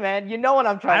to say, man. You know what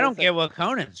I'm trying to say. I don't get what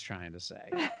Conan's trying to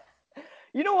say.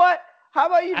 You know what? How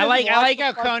about you? I like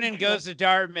how Conan goes to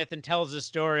Dartmouth and tells the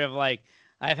story of like,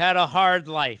 I've had a hard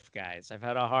life, guys. I've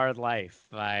had a hard life.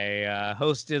 I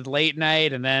hosted late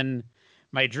night, and then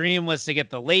my dream was to get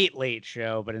the late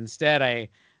show, but instead I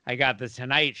got the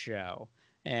Tonight Show.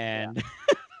 And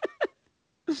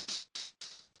he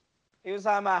was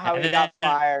talking about how he got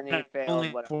fired and he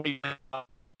failed.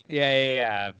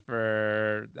 Yeah.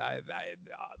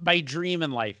 My dream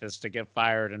in life is to get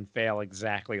fired and fail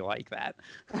exactly like that.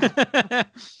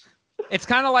 It's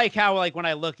kind of like how, like, when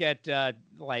I look at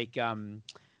like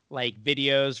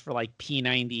videos for like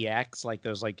P90X, like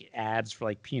those like ads for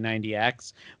like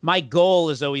P90X. My goal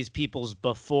is always people's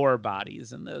before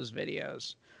bodies in those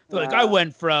videos. Like, I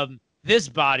went from this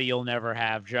body you'll never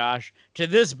have, Josh, to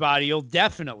this body you'll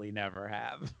definitely never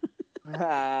have.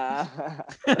 I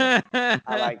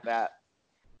like that.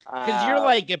 Because you're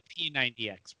like a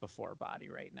P90X before body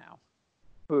right now.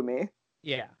 Who, me?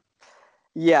 Yeah.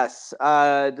 Yes.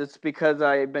 That's because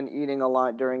I've been eating a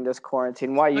lot during this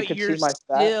quarantine. Why? You can see my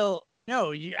fat?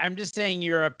 No, I'm just saying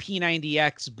you're a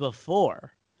P90X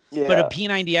before. Yeah. But a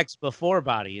P90X before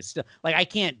body is still like, I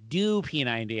can't do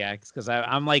P90X because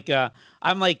I'm like a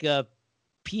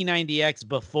P90X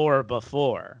before.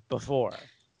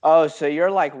 Oh, so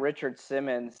you're like Richard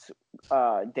Simmons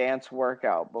dance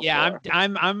workout before. Yeah,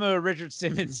 I'm a Richard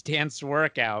Simmons dance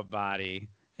workout body.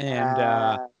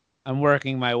 And I'm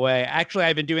working my way. Actually,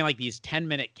 I've been doing like these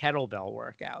 10-minute kettlebell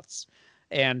workouts.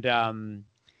 And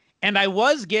I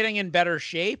was getting in better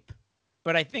shape,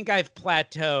 but I think I've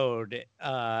plateaued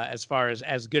as far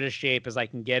as good a shape as I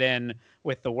can get in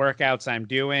with the workouts I'm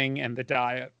doing and the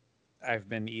diet I've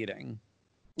been eating.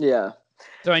 Yeah.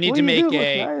 So I need Well, to you do make look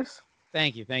a nice.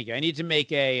 thank you, thank you. I need to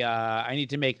make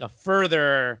a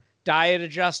further diet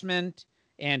adjustment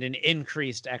and an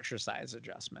increased exercise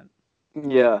adjustment.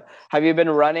 Yeah. Have you been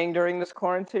running during this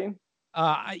quarantine?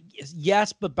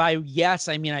 Yes, but by yes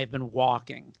I mean I've been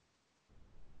walking.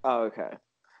 Oh, okay. You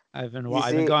I've been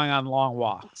see, going on long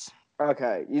walks.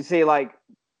 okay. You see, like,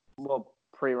 well,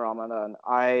 pre-Ramadan,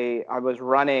 I was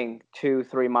running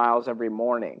 2-3 miles every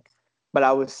morning, but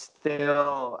I was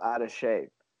still out of shape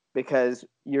because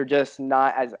you're just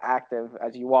not as active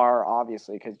as you are,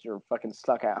 obviously, because you're fucking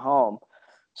stuck at home.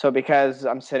 So because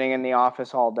I'm sitting in the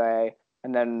office all day,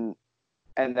 and then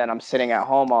I'm sitting at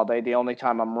home all day, the only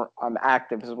time I'm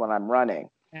active is when I'm running.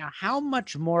 Now, how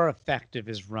much more effective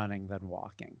is running than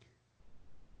walking?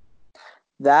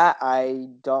 That I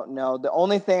don't know. The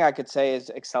only thing I could say is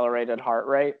accelerated heart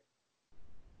rate.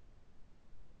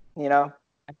 You know?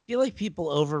 I feel like people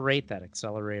overrate that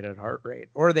accelerated heart rate,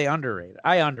 or they underrate it.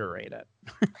 I underrate it.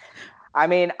 I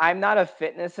mean, I'm not a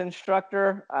fitness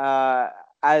instructor.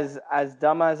 As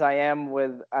dumb as I am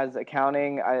with as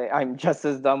accounting, I'm just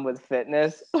as dumb with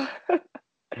fitness.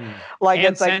 Like And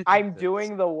it's like I'm sentences.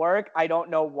 doing the work. I don't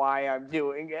know why I'm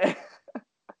doing it.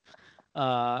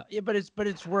 Yeah, but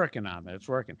it's working on it. It's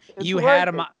working. It's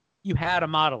working. You had a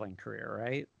modeling career,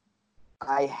 right?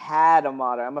 I had a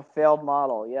model. I'm a failed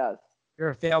model. Yes. You're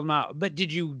a failed model. But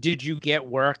did you get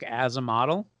work as a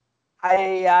model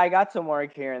I got some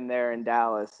work here and there in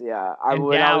Dallas. Yeah. I in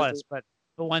when I was Dallas?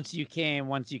 But once you came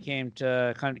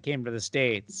to the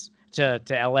States to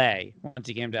LA, once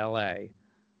you came to LA.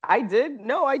 I did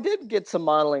get some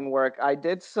modeling work. I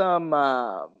did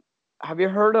some have you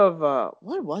heard of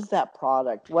what was that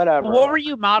product? Well, what Whatever. were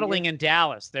you modeling in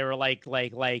Dallas? They were like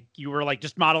you were like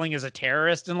just modeling as a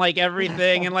terrorist and like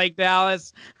everything in like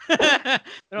Dallas. They're like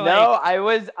No, I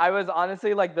was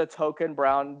honestly like the token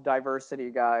brown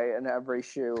diversity guy in every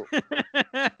shoot.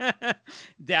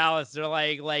 Dallas. They're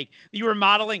like you were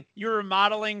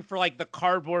modeling for like the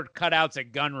cardboard cutouts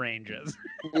at gun ranges.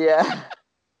 Yeah.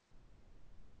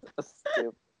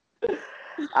 Stupid.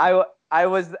 I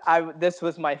this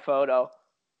was my photo.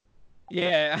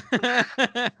 Yeah.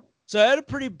 So I had a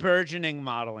pretty burgeoning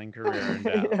modeling career in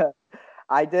Dallas. Yeah.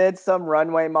 I did some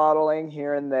runway modeling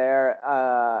here and there,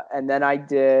 and then I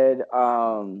did like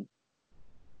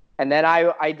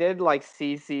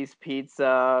CC's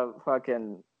Pizza.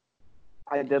 Fucking,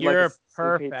 I did like a You're CC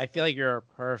perfect. Pizza. I feel like you're a I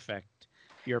perfect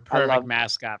loved.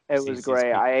 mascot for It was CC's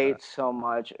great. I Pizza. ate so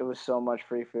much. It was so much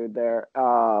free food there.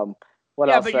 What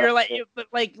Yeah, else but did I you're like, do?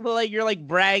 you're like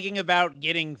bragging about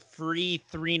getting free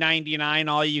 $3.99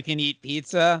 all you can eat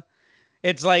pizza.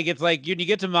 It's like when you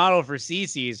get to model for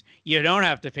CC's, you don't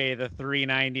have to pay the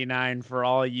 $3.99 for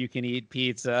all you can eat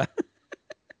pizza.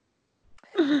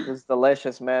 It was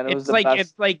delicious, man. It was the It's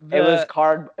best. like It was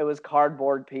the It was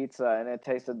cardboard pizza, and it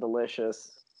tasted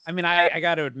delicious. I mean, I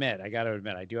got to admit,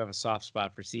 I do have a soft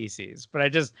spot for CC's,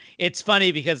 but it's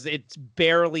funny because it's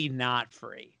barely not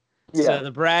free. So Yeah.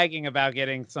 the bragging about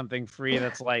getting something free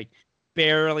that's like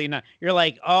barely not, you're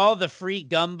like, all the free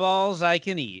gumballs I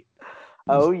can eat.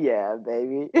 Oh yeah,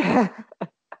 baby.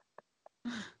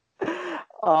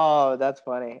 Oh, that's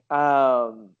funny.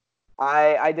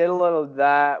 I did a little of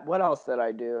that. What else did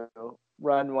I do?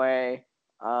 Runway.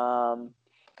 Um,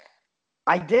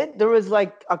 I did. There was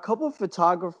like a couple of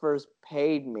photographers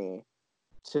paid me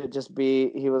to just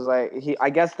be. He was like he. I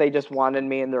guess they just wanted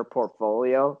me in their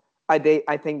portfolio. I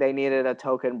think they needed a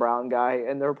token brown guy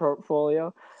in their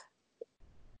portfolio.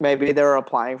 Maybe they were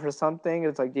applying for something.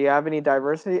 It's like, do you have any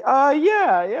diversity? Yeah,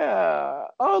 yeah.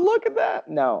 Oh, look at that.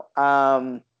 No.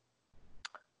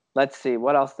 Let's see.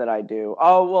 What else did I do?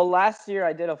 Oh, well, last year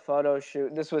I did a photo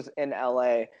shoot. This was in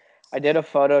LA. I did a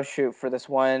photo shoot for this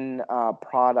one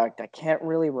product. I can't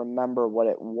really remember what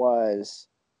it was.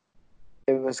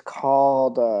 It was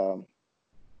called.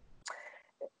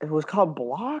 It was called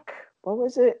Block. What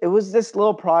was it? It was this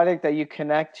little product that you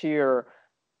connect to your.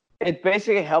 It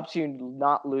basically helps you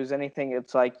not lose anything.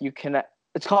 It's like you connect.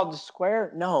 It's called the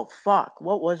Square. No, fuck.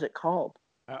 What was it called?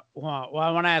 Well, I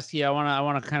want to ask you. I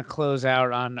want to kind of close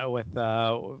out on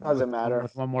Doesn't matter,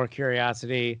 with one more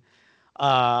curiosity.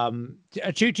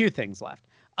 Two things left.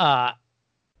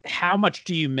 How much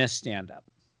do you miss stand up?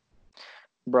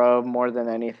 bro. More than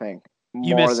anything.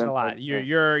 You More miss it than a lot. anything.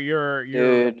 You're.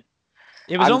 Dude.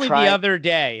 It was I'm only the trying. other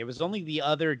day. It was only the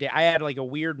other day. I had like a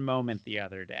weird moment the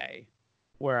other day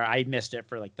where I missed it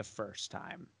for like the first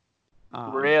time.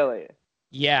 Really?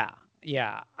 Yeah,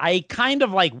 yeah. I kind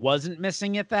of like wasn't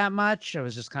missing it that much. I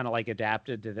was just kind of like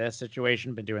adapted to this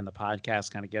situation. Been doing the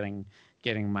podcast, kind of getting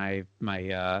my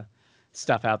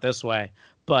stuff out this way.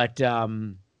 But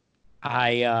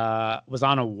I was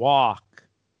on a walk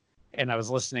and I was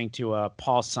listening to a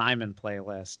Paul Simon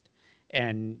playlist,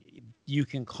 and You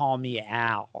Can Call Me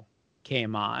Al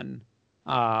came on.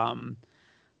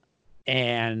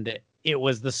 And it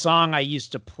was the song I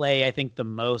used to play, I think, the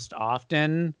most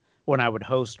often when I would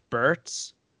host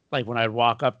Bert's. Like when I'd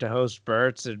walk up to host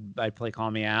Bert's, and I'd play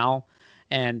Call Me Al.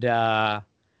 And I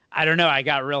don't know, I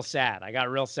got real sad. I got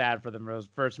real sad for the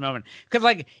first moment. Because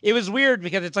like it was weird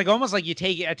because it's like almost like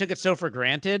I took it so for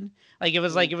granted. Like it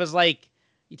was like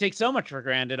you take so much for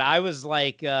granted. I was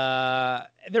like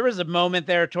there was a moment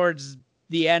there towards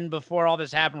the end before all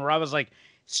this happened where I was like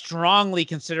strongly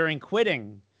considering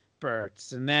quitting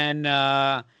Bert's. And then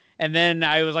I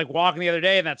was like walking the other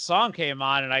day and that song came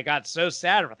on and I got so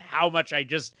sad with how much I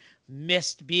just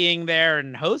missed being there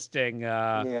and hosting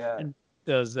and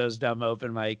those dumb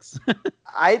open mics.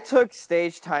 I took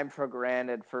stage time for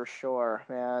granted for sure,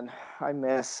 man.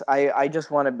 I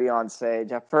just want to be on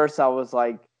stage. At first I was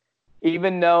like,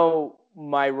 even though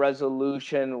my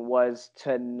resolution was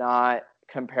to not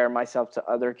compare myself to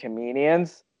other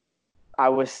comedians, I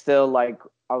was still like,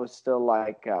 oh,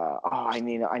 I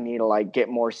need to like get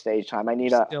more stage time. I need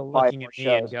to still buy looking more at me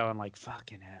shows. and going like,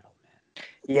 fucking Edelman.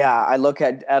 Yeah, I look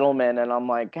at Edelman and I'm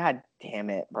like, God damn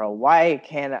it, bro. Why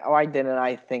didn't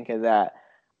I think of that?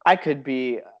 I could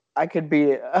be a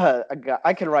guy.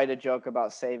 I could write a joke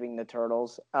about saving the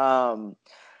turtles. And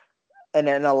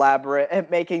then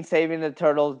making saving the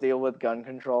turtles deal with gun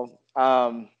control.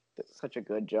 Such a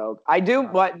good joke. I do,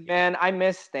 but man, I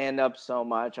miss stand-up so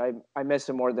much. I miss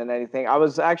it more than anything. I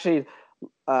was actually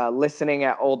listening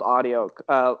at old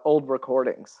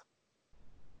recordings.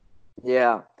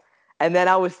 Yeah. And then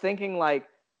I was thinking, like,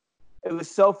 it was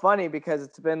so funny because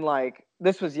it's been like,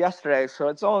 this was yesterday, so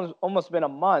it's almost been a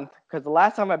month, because the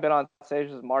last time I've been on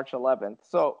stage was March 11th.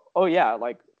 So, oh yeah,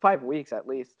 like 5 weeks at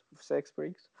least, 6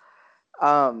 weeks.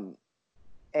 And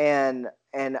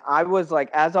I was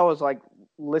like, as I was like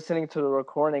listening to the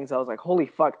recordings, I was like, holy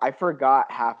fuck, I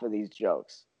forgot half of these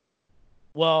jokes.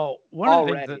 Well, one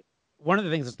of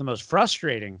the things that's the most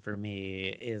frustrating for me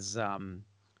is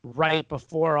right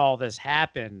before all this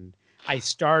happened, I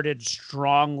started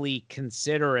strongly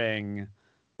considering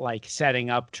like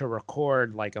setting up to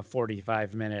record like a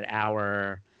 45-minute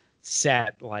hour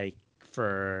set, like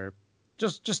for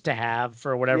just to have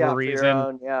for whatever reason.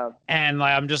 For your own, And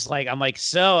like I'm like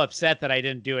so upset that I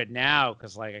didn't do it now,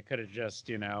 because like I could have just,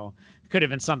 could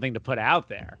have been something to put out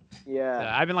there.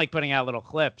 Yeah. I've been like putting out little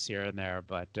clips here and there,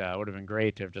 but it would have been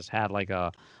great to have just had like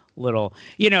a little,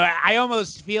 I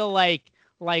almost feel like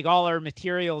all our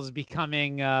material is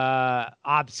becoming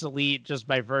obsolete just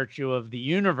by virtue of the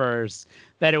universe,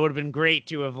 that it would have been great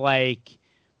to have like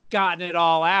gotten it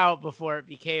all out before it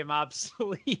became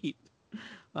obsolete.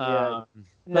 Yeah.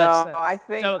 I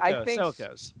think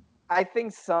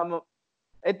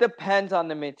it depends on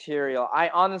the material. I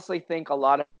honestly think a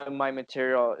lot of my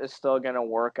material is still going to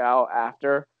work out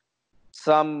after.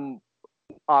 Some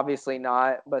obviously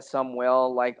not, but some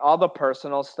will. Like all the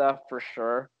personal stuff for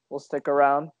sure will stick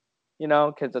around,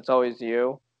 because it's always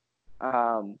you.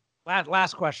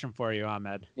 Last question for you,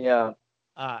 Ahmed. Yeah.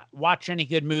 Watch any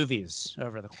good movies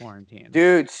over the quarantine?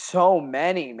 Dude, so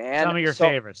many, man. Some of your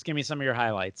favorites. Give me some of your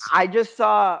highlights. I just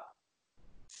saw.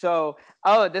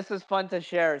 This is fun to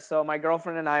share. So my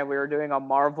girlfriend and I, we were doing a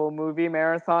Marvel movie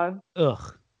marathon.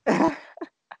 Ugh.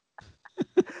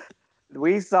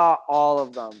 We saw all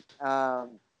of them.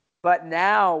 But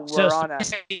now we're on a.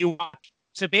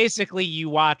 So basically, you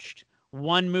watched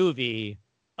one movie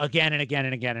again and again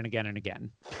and again and again and again.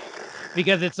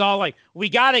 Because it's all like, we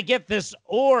got to get this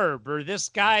orb, or this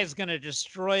guy's going to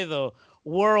destroy the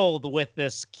world with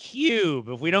this cube.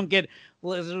 If we don't get,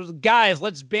 guys,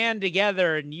 let's band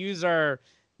together and use our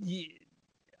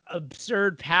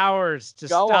absurd powers to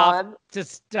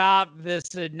stop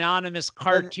this anonymous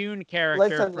cartoon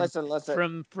character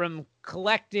from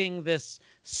collecting this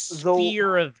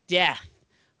sphere of death.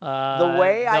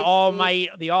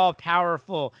 The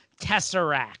all-powerful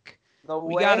Tesseract.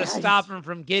 We got to stop him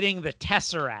from getting the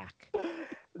Tesseract.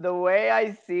 The way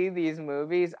I see these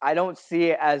movies, I don't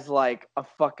see it as like a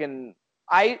fucking...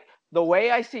 The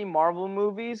way I see Marvel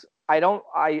movies, I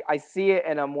see it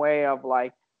in a way of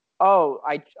like, oh,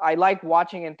 I like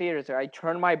watching in theaters. I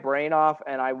turn my brain off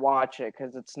and I watch it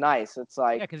because it's nice. It's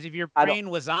like... Yeah, because if your brain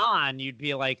was on, you'd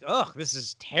be like, ugh, this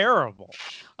is terrible.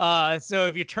 So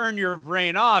if you turn your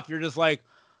brain off, you're just like,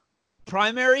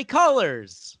 primary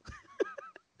colors.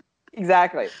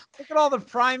 Exactly. Look at all the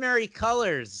primary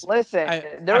colors. Listen,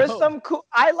 there is some cool...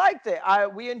 I liked it.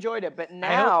 We enjoyed it, but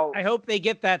now... I hope they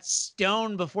get that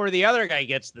stone before the other guy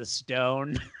gets the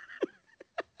stone.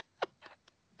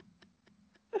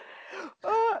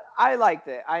 I liked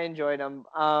it. I enjoyed them.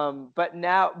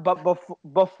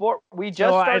 Before we just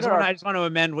So started our. I just want to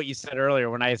amend what you said earlier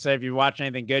when I said if you watch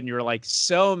anything good and you were like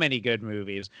so many good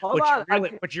movies. Hold on.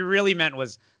 What you really meant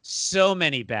was so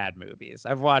many bad movies.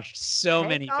 I've watched so Hang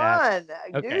many bad.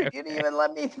 on, dude. Okay. You didn't even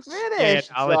let me Yeah, finish,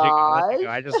 I'll let you go. I'll let you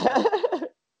Josh. go.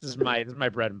 This is my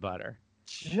bread and butter.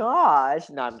 Josh,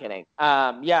 no, I'm kidding.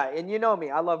 Yeah, and you know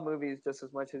me, I love movies just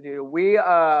as much as you.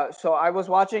 So I was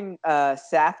watching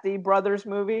Safdie brothers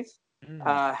movies.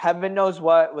 Mm. Heaven Knows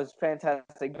What was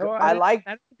fantastic. Oh, I like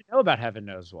I don't even know about Heaven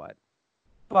Knows What. Is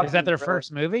that fucking their brilliant.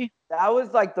 first movie? That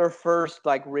was like their first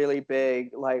like really big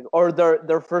or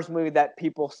their first movie that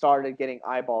people started getting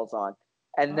eyeballs on,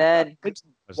 and then Good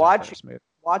Time was their watch first movie.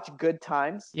 watch Good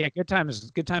Times. Yeah, Good Times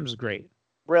is great.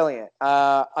 Brilliant.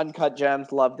 Uncut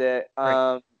Gems, loved it.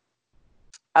 Right.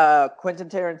 Quentin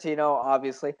Tarantino,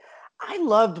 obviously. I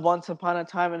loved Once Upon a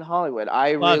Time in Hollywood.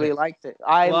 I Love really it. liked it.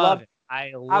 Love it.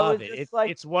 I I was love it. just like,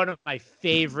 It's one of my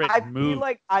favorite I feel movies.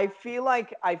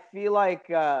 like,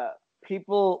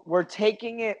 people were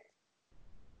taking it.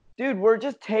 Dude, we're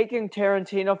just taking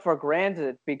Tarantino for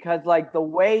granted because like the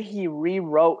way he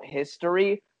rewrote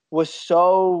history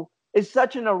it's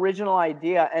such an original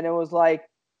idea, and it was like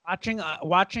and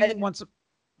Watching Once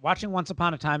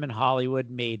Upon a Time in Hollywood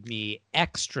made me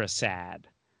extra sad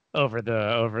over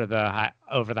the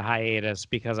hiatus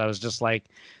because I was just like,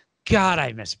 God,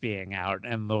 I miss being out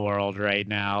in the world right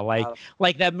now.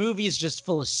 Like that movie is just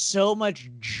full of so much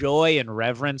joy and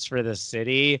reverence for the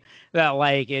city that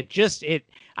like I've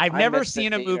I never miss the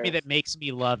seen a movie theaters. that makes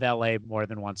me love LA more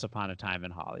than Once Upon a Time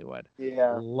in Hollywood.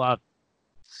 Yeah, Love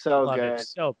so love it good.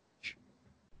 so much.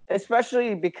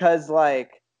 Especially because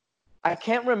like I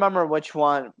can't remember which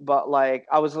one, but like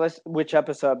which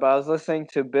episode, but I was listening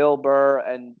to Bill Burr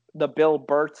and the Bill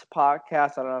Burt's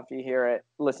podcast. I don't know if you hear it,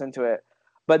 listen to it.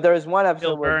 But there's one Bill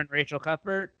episode Burr where and Rachel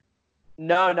Cuthbert.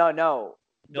 no.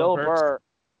 Bill Bill Burt's.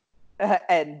 Burr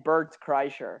and Bert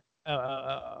Kreischer.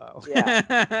 Oh.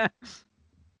 Yeah.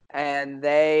 And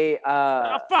they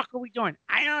What the fuck are we doing?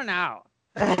 I don't know.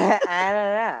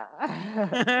 I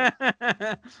don't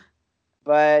know.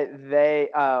 But they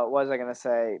what was I gonna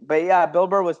say? But yeah, Bill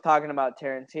Burr was talking about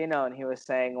Tarantino, and he was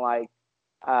saying like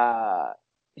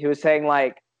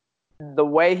the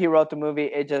way he wrote the movie,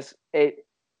 it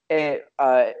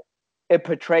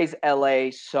portrays LA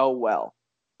so well,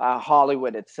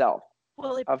 Hollywood itself,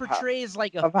 Well, it of portrays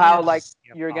like a how like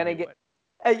fantasy of you're gonna get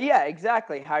Hollywood. yeah,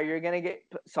 exactly, how you're gonna get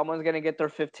someone's gonna get their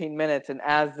 15 minutes, and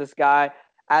as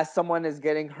someone is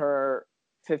getting her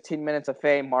 15 minutes of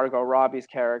fame, Margot Robbie's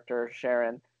character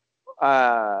Sharon,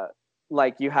 uh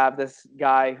like you have this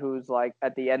guy who's like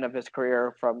at the end of his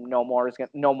career from no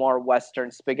more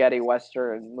western spaghetti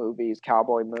western movies,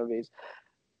 cowboy movies.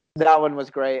 That one was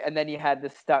great. And then you had the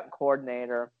stunt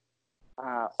coordinator.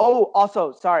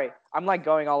 Also, sorry, I'm like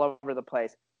going all over the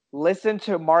place. Listen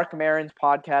to Mark Maron's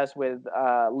podcast with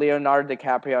Leonardo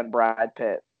DiCaprio and Brad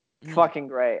Pitt. Fucking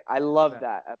great. I love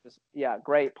that episode. Yeah,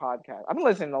 great podcast. I'm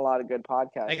listening to a lot of good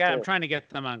podcasts too. I'm trying to get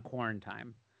them on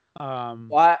quarantine.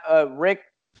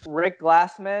 Rick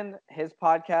Glassman, his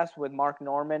podcast with Mark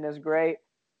Norman is great.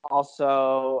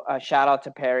 Also, shout out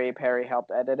to Perry. Perry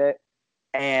helped edit it.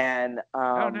 And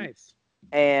nice.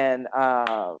 And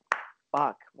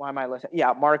fuck, why am I listening?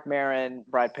 Yeah, Mark Maron,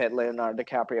 Brad Pitt, Leonardo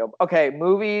DiCaprio. Okay,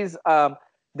 movies. The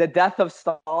Death of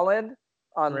Stalin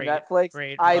on Netflix.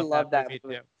 Great. I love that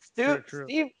movie. True.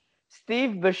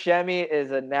 Steve Buscemi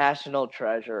is a national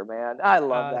treasure, man. I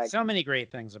love that. So many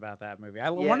great things about that movie.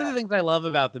 One of the things I love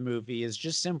about the movie is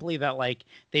just simply that like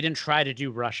they didn't try to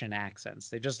do Russian accents.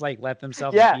 They just like let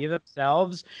themselves be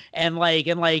themselves, and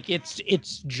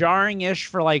it's jarring-ish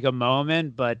for like a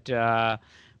moment, but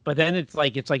then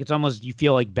it's almost you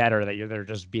feel like better that they're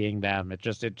just being them.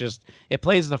 It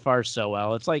plays the farce so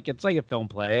well. It's like a film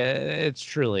play. It's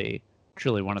truly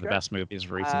one of the best movies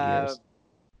of recent years.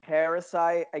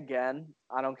 Parasite again.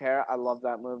 I don't care. I love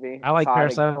that movie. I like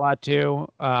Parasite a lot too.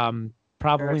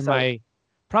 Probably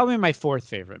my fourth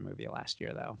favorite movie last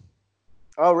year, though.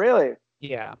 Oh, really?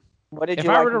 Yeah. What did if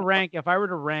you I like? If I were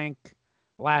to rank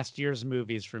last year's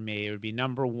movies for me, it would be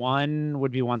number one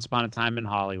would be Once Upon a Time in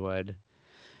Hollywood.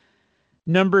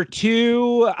 Number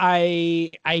two, I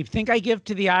think I give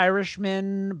to The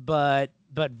Irishman, but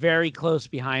very close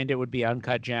behind it would be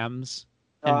Uncut Gems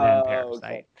and then Parasite.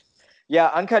 Okay. Yeah,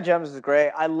 Uncut Gems is great.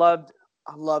 I loved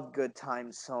Good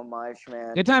Times so much,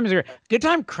 man. Good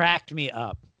Time cracked me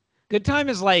up. Good Time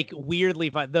is like weirdly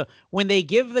fun. When they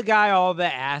give the guy all the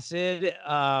acid,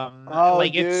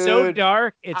 like dude. it's so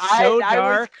dark. I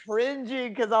was cringing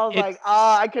because I was like,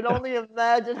 I can only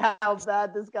imagine how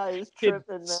bad this guy is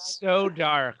tripping, man. So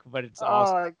dark, but it's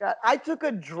oh my god! I took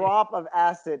a drop of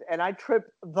acid and I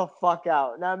tripped the fuck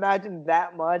out. Now imagine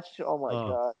that much. Oh my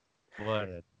god!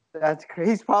 What? That's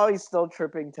crazy. He's probably still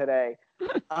tripping today.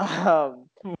 What a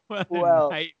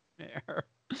nightmare.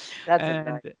 That's a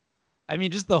nightmare. I mean,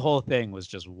 just the whole thing was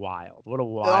just wild. What a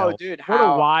wild, dude, what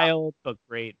a wild but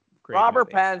great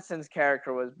Robert movie. Pattinson's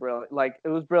character was brilliant. Like, it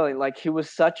was brilliant. Like, he was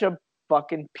such a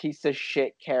fucking piece of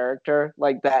shit character.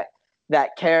 Like, that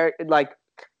character, like,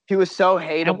 he was so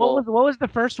hateable. And what was the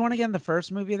first one again? The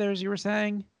first movie there, as you were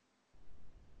saying?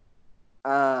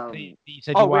 You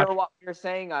said we were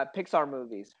saying Pixar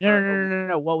movies.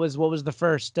 No. What was the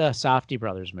first Safdie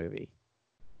Brothers movie?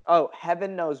 Oh,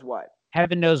 Heaven Knows What.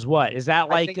 Heaven Knows What. Is that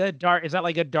like a dark? Is that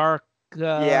like a dark?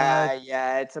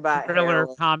 Yeah. It's about thriller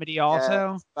heroin. Comedy also.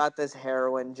 Yeah, it's about this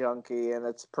heroin junkie, and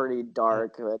it's pretty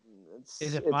dark.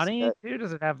 Is it funny, dude?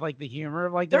 Does it have like the humor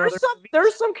of like there's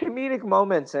some comedic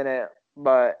moments in it,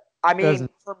 but I mean,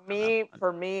 for me,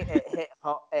 it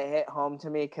hit home to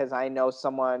me because I know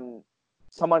someone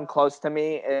close to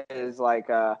me is like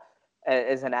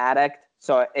is an addict.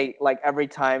 So like every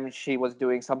time she was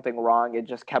doing something wrong, it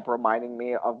just kept reminding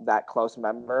me of that close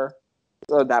member,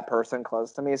 or that person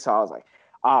close to me. So I was like,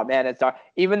 oh man, it's dark.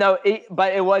 Even though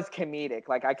but it was comedic.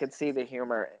 Like I could see the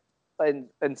humor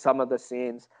in some of the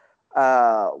scenes.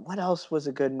 What else was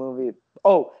a good movie?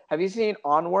 Oh, have you seen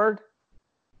Onward?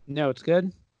 No, it's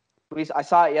good. I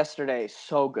saw it yesterday.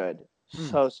 So good.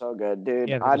 So good, dude.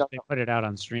 Yeah, they put it out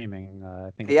on streaming. I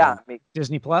think. Yeah,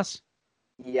 Disney Plus.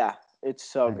 Yeah, it's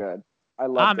so good. I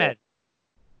love it.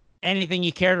 Anything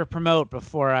you care to promote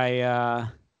before I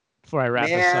wrap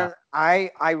this up?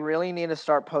 I really need to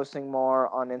start posting more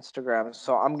on Instagram.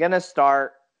 So I'm gonna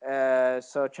start. So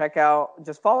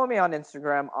just follow me on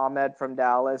Instagram, Ahmed from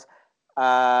Dallas.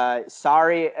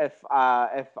 Sorry if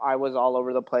I was all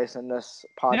over the place in this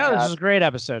podcast. No, this is a great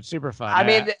episode. Super fun. I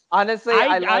mean, honestly,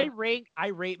 I rate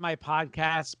my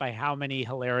podcasts by how many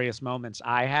hilarious moments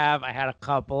I have. I had a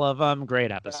couple of them.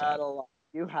 Great episode.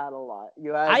 You had a lot.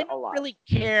 I don't really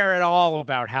care at all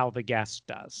about how the guest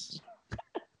does.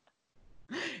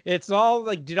 It's all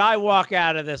like, did I walk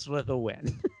out of this with a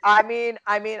win?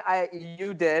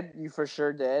 You did. You for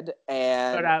sure did.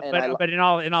 But in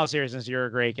all seriousness, you're a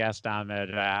great guest,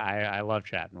 Ahmed. I love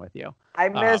chatting with you. I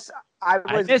miss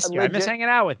hanging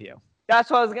out with you. That's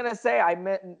what I was gonna say. I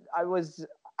was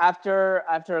after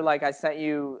like I sent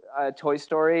you Toy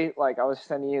Story. Like I was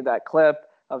sending you that clip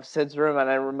of Sid's room, and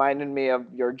it reminded me of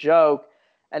your joke.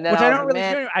 And then which I don't really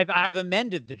do. I've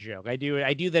amended the joke. I do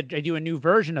a new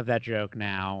version of that joke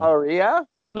now. Oh yeah.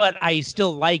 But I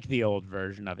still like the old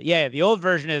version of it. Yeah, the old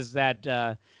version is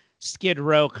that Skid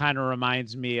Row kind of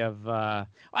reminds me of. I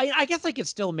guess I could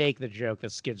still make the joke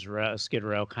that Skid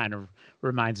Row kind of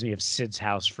reminds me of Sid's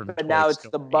house from. But now it's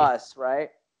the bus, right?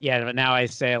 Yeah, but now I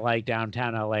say like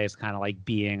downtown LA is kind of like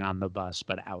being on the bus,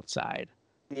 but outside.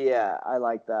 Yeah, I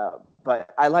like that,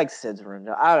 but I like Sid's room.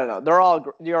 I don't know.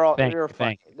 You're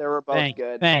funny. They were both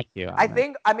good. Thank you. I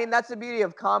mean, that's the beauty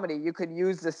of comedy. You could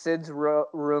use the Sid's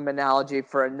room analogy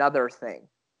for another thing.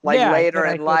 Like later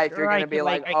in life, you're going to be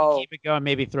like, oh, keep it going.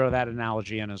 Maybe throw that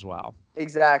analogy in as well.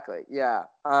 Exactly. Yeah.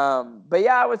 But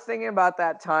yeah, I was thinking about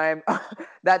that time.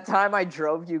 That time I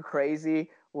drove you crazy,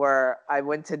 where I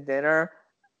went to dinner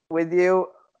with you.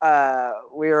 You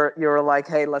were like,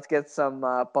 hey, let's get some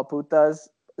paputas.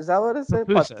 Is that what it is?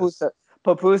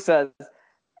 Pupusas.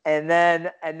 And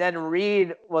then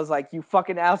Reed was like, you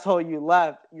fucking asshole, you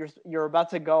left. You're about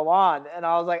to go on. And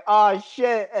I was like, oh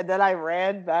shit. And then I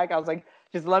ran back. I was like,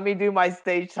 just let me do my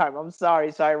stage time. I'm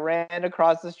sorry. So I ran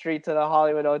across the street to the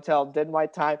Hollywood Hotel, did my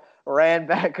time, ran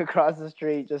back across the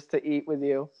street just to eat with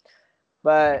you.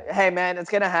 But hey man, it's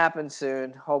gonna happen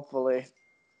soon, hopefully.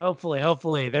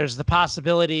 Hopefully. There's the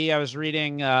possibility. I was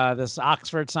reading this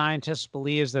Oxford scientist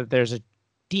believes that there's a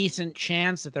decent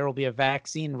chance that there will be a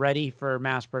vaccine ready for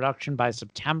mass production by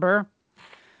September.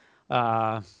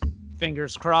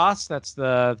 Fingers crossed. That's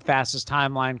the fastest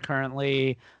timeline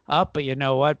currently up. But you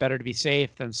know what? Better to be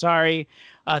safe than sorry.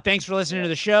 Thanks for listening to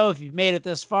the show. If you've made it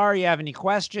this far, you have any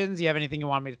questions, you have anything you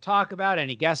want me to talk about,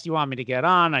 any guests you want me to get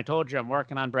on, I told you I'm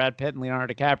working on Brad Pitt and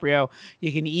Leonardo DiCaprio.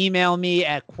 You can email me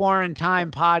at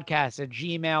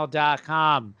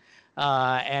quarantinepodcast@gmail.com.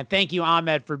 And thank you,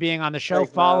 Ahmed, for being on the show.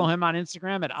 Thanks, Follow man. him on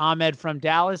Instagram at Ahmed from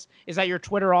Dallas. Is that your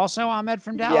Twitter also, Ahmed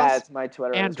from Dallas? Yeah, it's my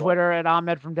Twitter and as well. Twitter at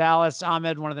Ahmed from Dallas.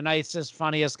 Ahmed, one of the nicest,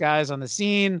 funniest guys on the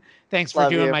scene. Thanks for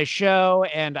Love doing you. my show,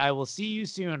 and I will see you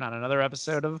soon on another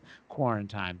episode of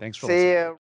Quarantine. Thanks for See listening. you.